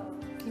of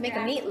the You make a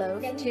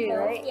meatloaf too,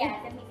 right?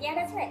 Yeah,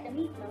 that's right. The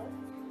meatloaf.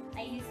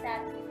 I use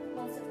that.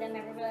 Most of them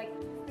ever were like,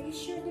 "Are you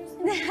sure there's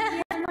no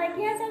meat?" I'm like,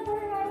 "Yes, I'm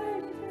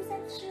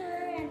 100% sure."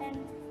 And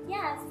then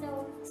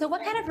So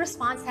what kind of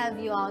response have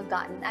you all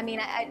gotten? I mean,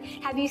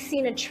 have you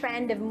seen a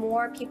trend of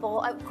more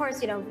people? Of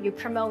course, you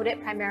promote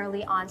it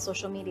primarily on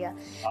social media,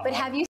 but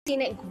have you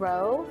seen it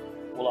grow?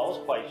 Well, I was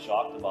quite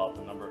shocked about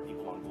the number of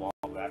people on Guam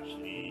who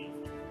actually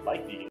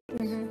like vegan.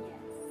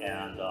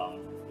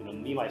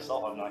 And me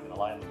myself, I'm not going to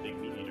lie, I'm a big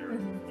meat eater,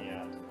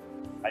 and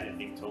I didn't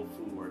think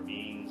tofu or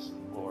beans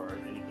or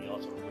anything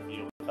else would be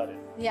able to cut it.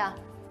 Yeah.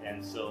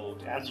 And so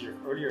to answer your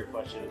earlier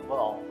question as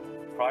well,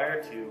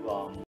 prior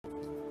to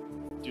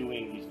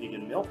doing these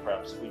vegan meal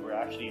preps, we were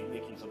actually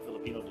making some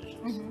Filipino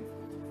dishes.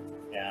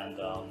 And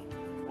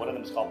one of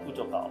them is called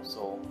puto pao.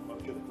 So I'm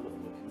sure the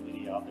Filipino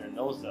community out there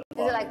knows that.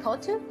 Is it like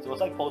potu? So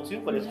it's like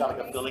potu, but it's got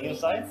like a filling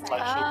inside,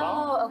 like shu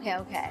pao. Oh,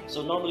 okay.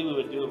 So normally we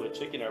would do it with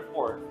chicken or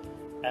pork,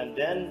 and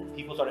then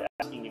people started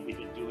asking if we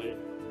could do it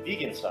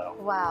vegan style.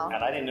 Wow.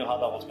 And I didn't know how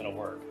that was going to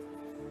work.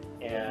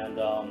 And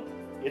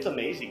it's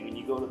amazing when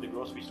you go to the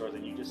grocery stores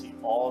and you just see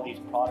all these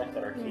products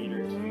that are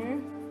catered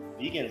to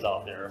vegans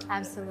out there.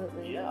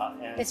 Absolutely. Yeah.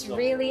 And it's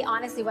really,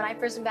 honestly, when I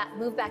first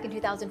moved back in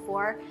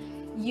 2004,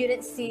 you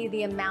didn't see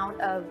the amount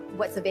of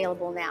what's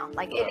available now.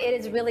 Like it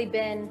has really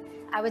been,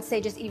 I would say,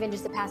 just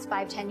the past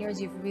 5-10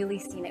 years, you've really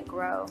seen it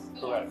grow.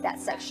 Correct. That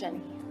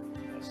section.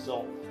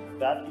 So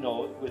that,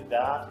 with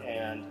that,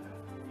 and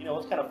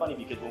it's kind of funny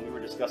because when we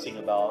were discussing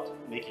about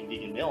making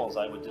vegan meals,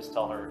 I would just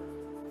tell her,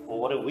 well,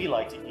 what do we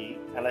like to eat?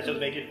 And let's just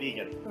make it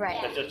vegan. Right.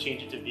 Let's just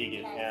change it to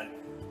vegan.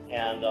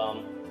 And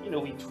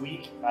we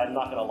tweak. I'm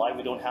not gonna lie,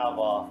 we don't have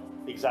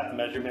exact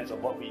measurements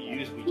of what we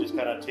use. We just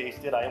kind of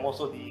taste it. I am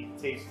also the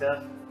taste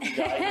test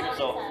guy,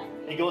 so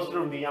it goes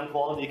through me. I'm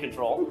quality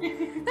control.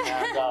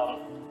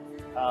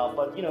 And,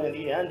 but in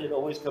the end, it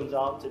always comes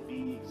out to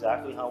be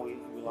exactly how we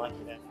like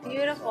it.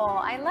 Beautiful.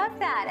 I love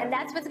that. And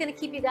that's what's going to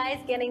keep you guys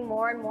getting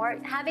more and more.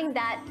 Having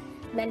that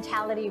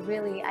mentality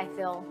really, I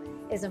feel,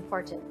 is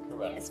important.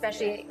 Correct.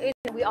 Especially,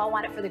 we all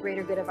want it for the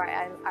greater good of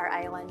our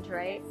island,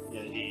 right?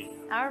 Yeah, indeed.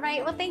 All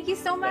right. Well, thank you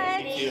so much.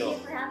 Thank you. Thank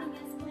you for having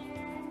us,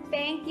 Claire.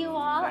 Thank you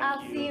all.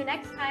 I'll see you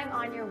next time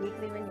on your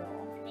weekly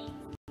renewal.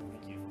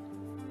 Thank you.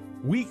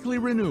 Weekly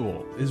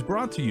Renewal is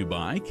brought to you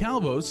by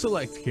Calvo's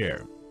Select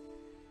Care.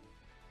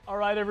 All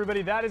right,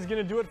 everybody, that is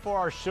going to do it for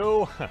our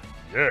show.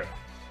 Yeah.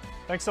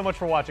 Thanks so much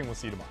for watching. We'll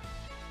see you tomorrow.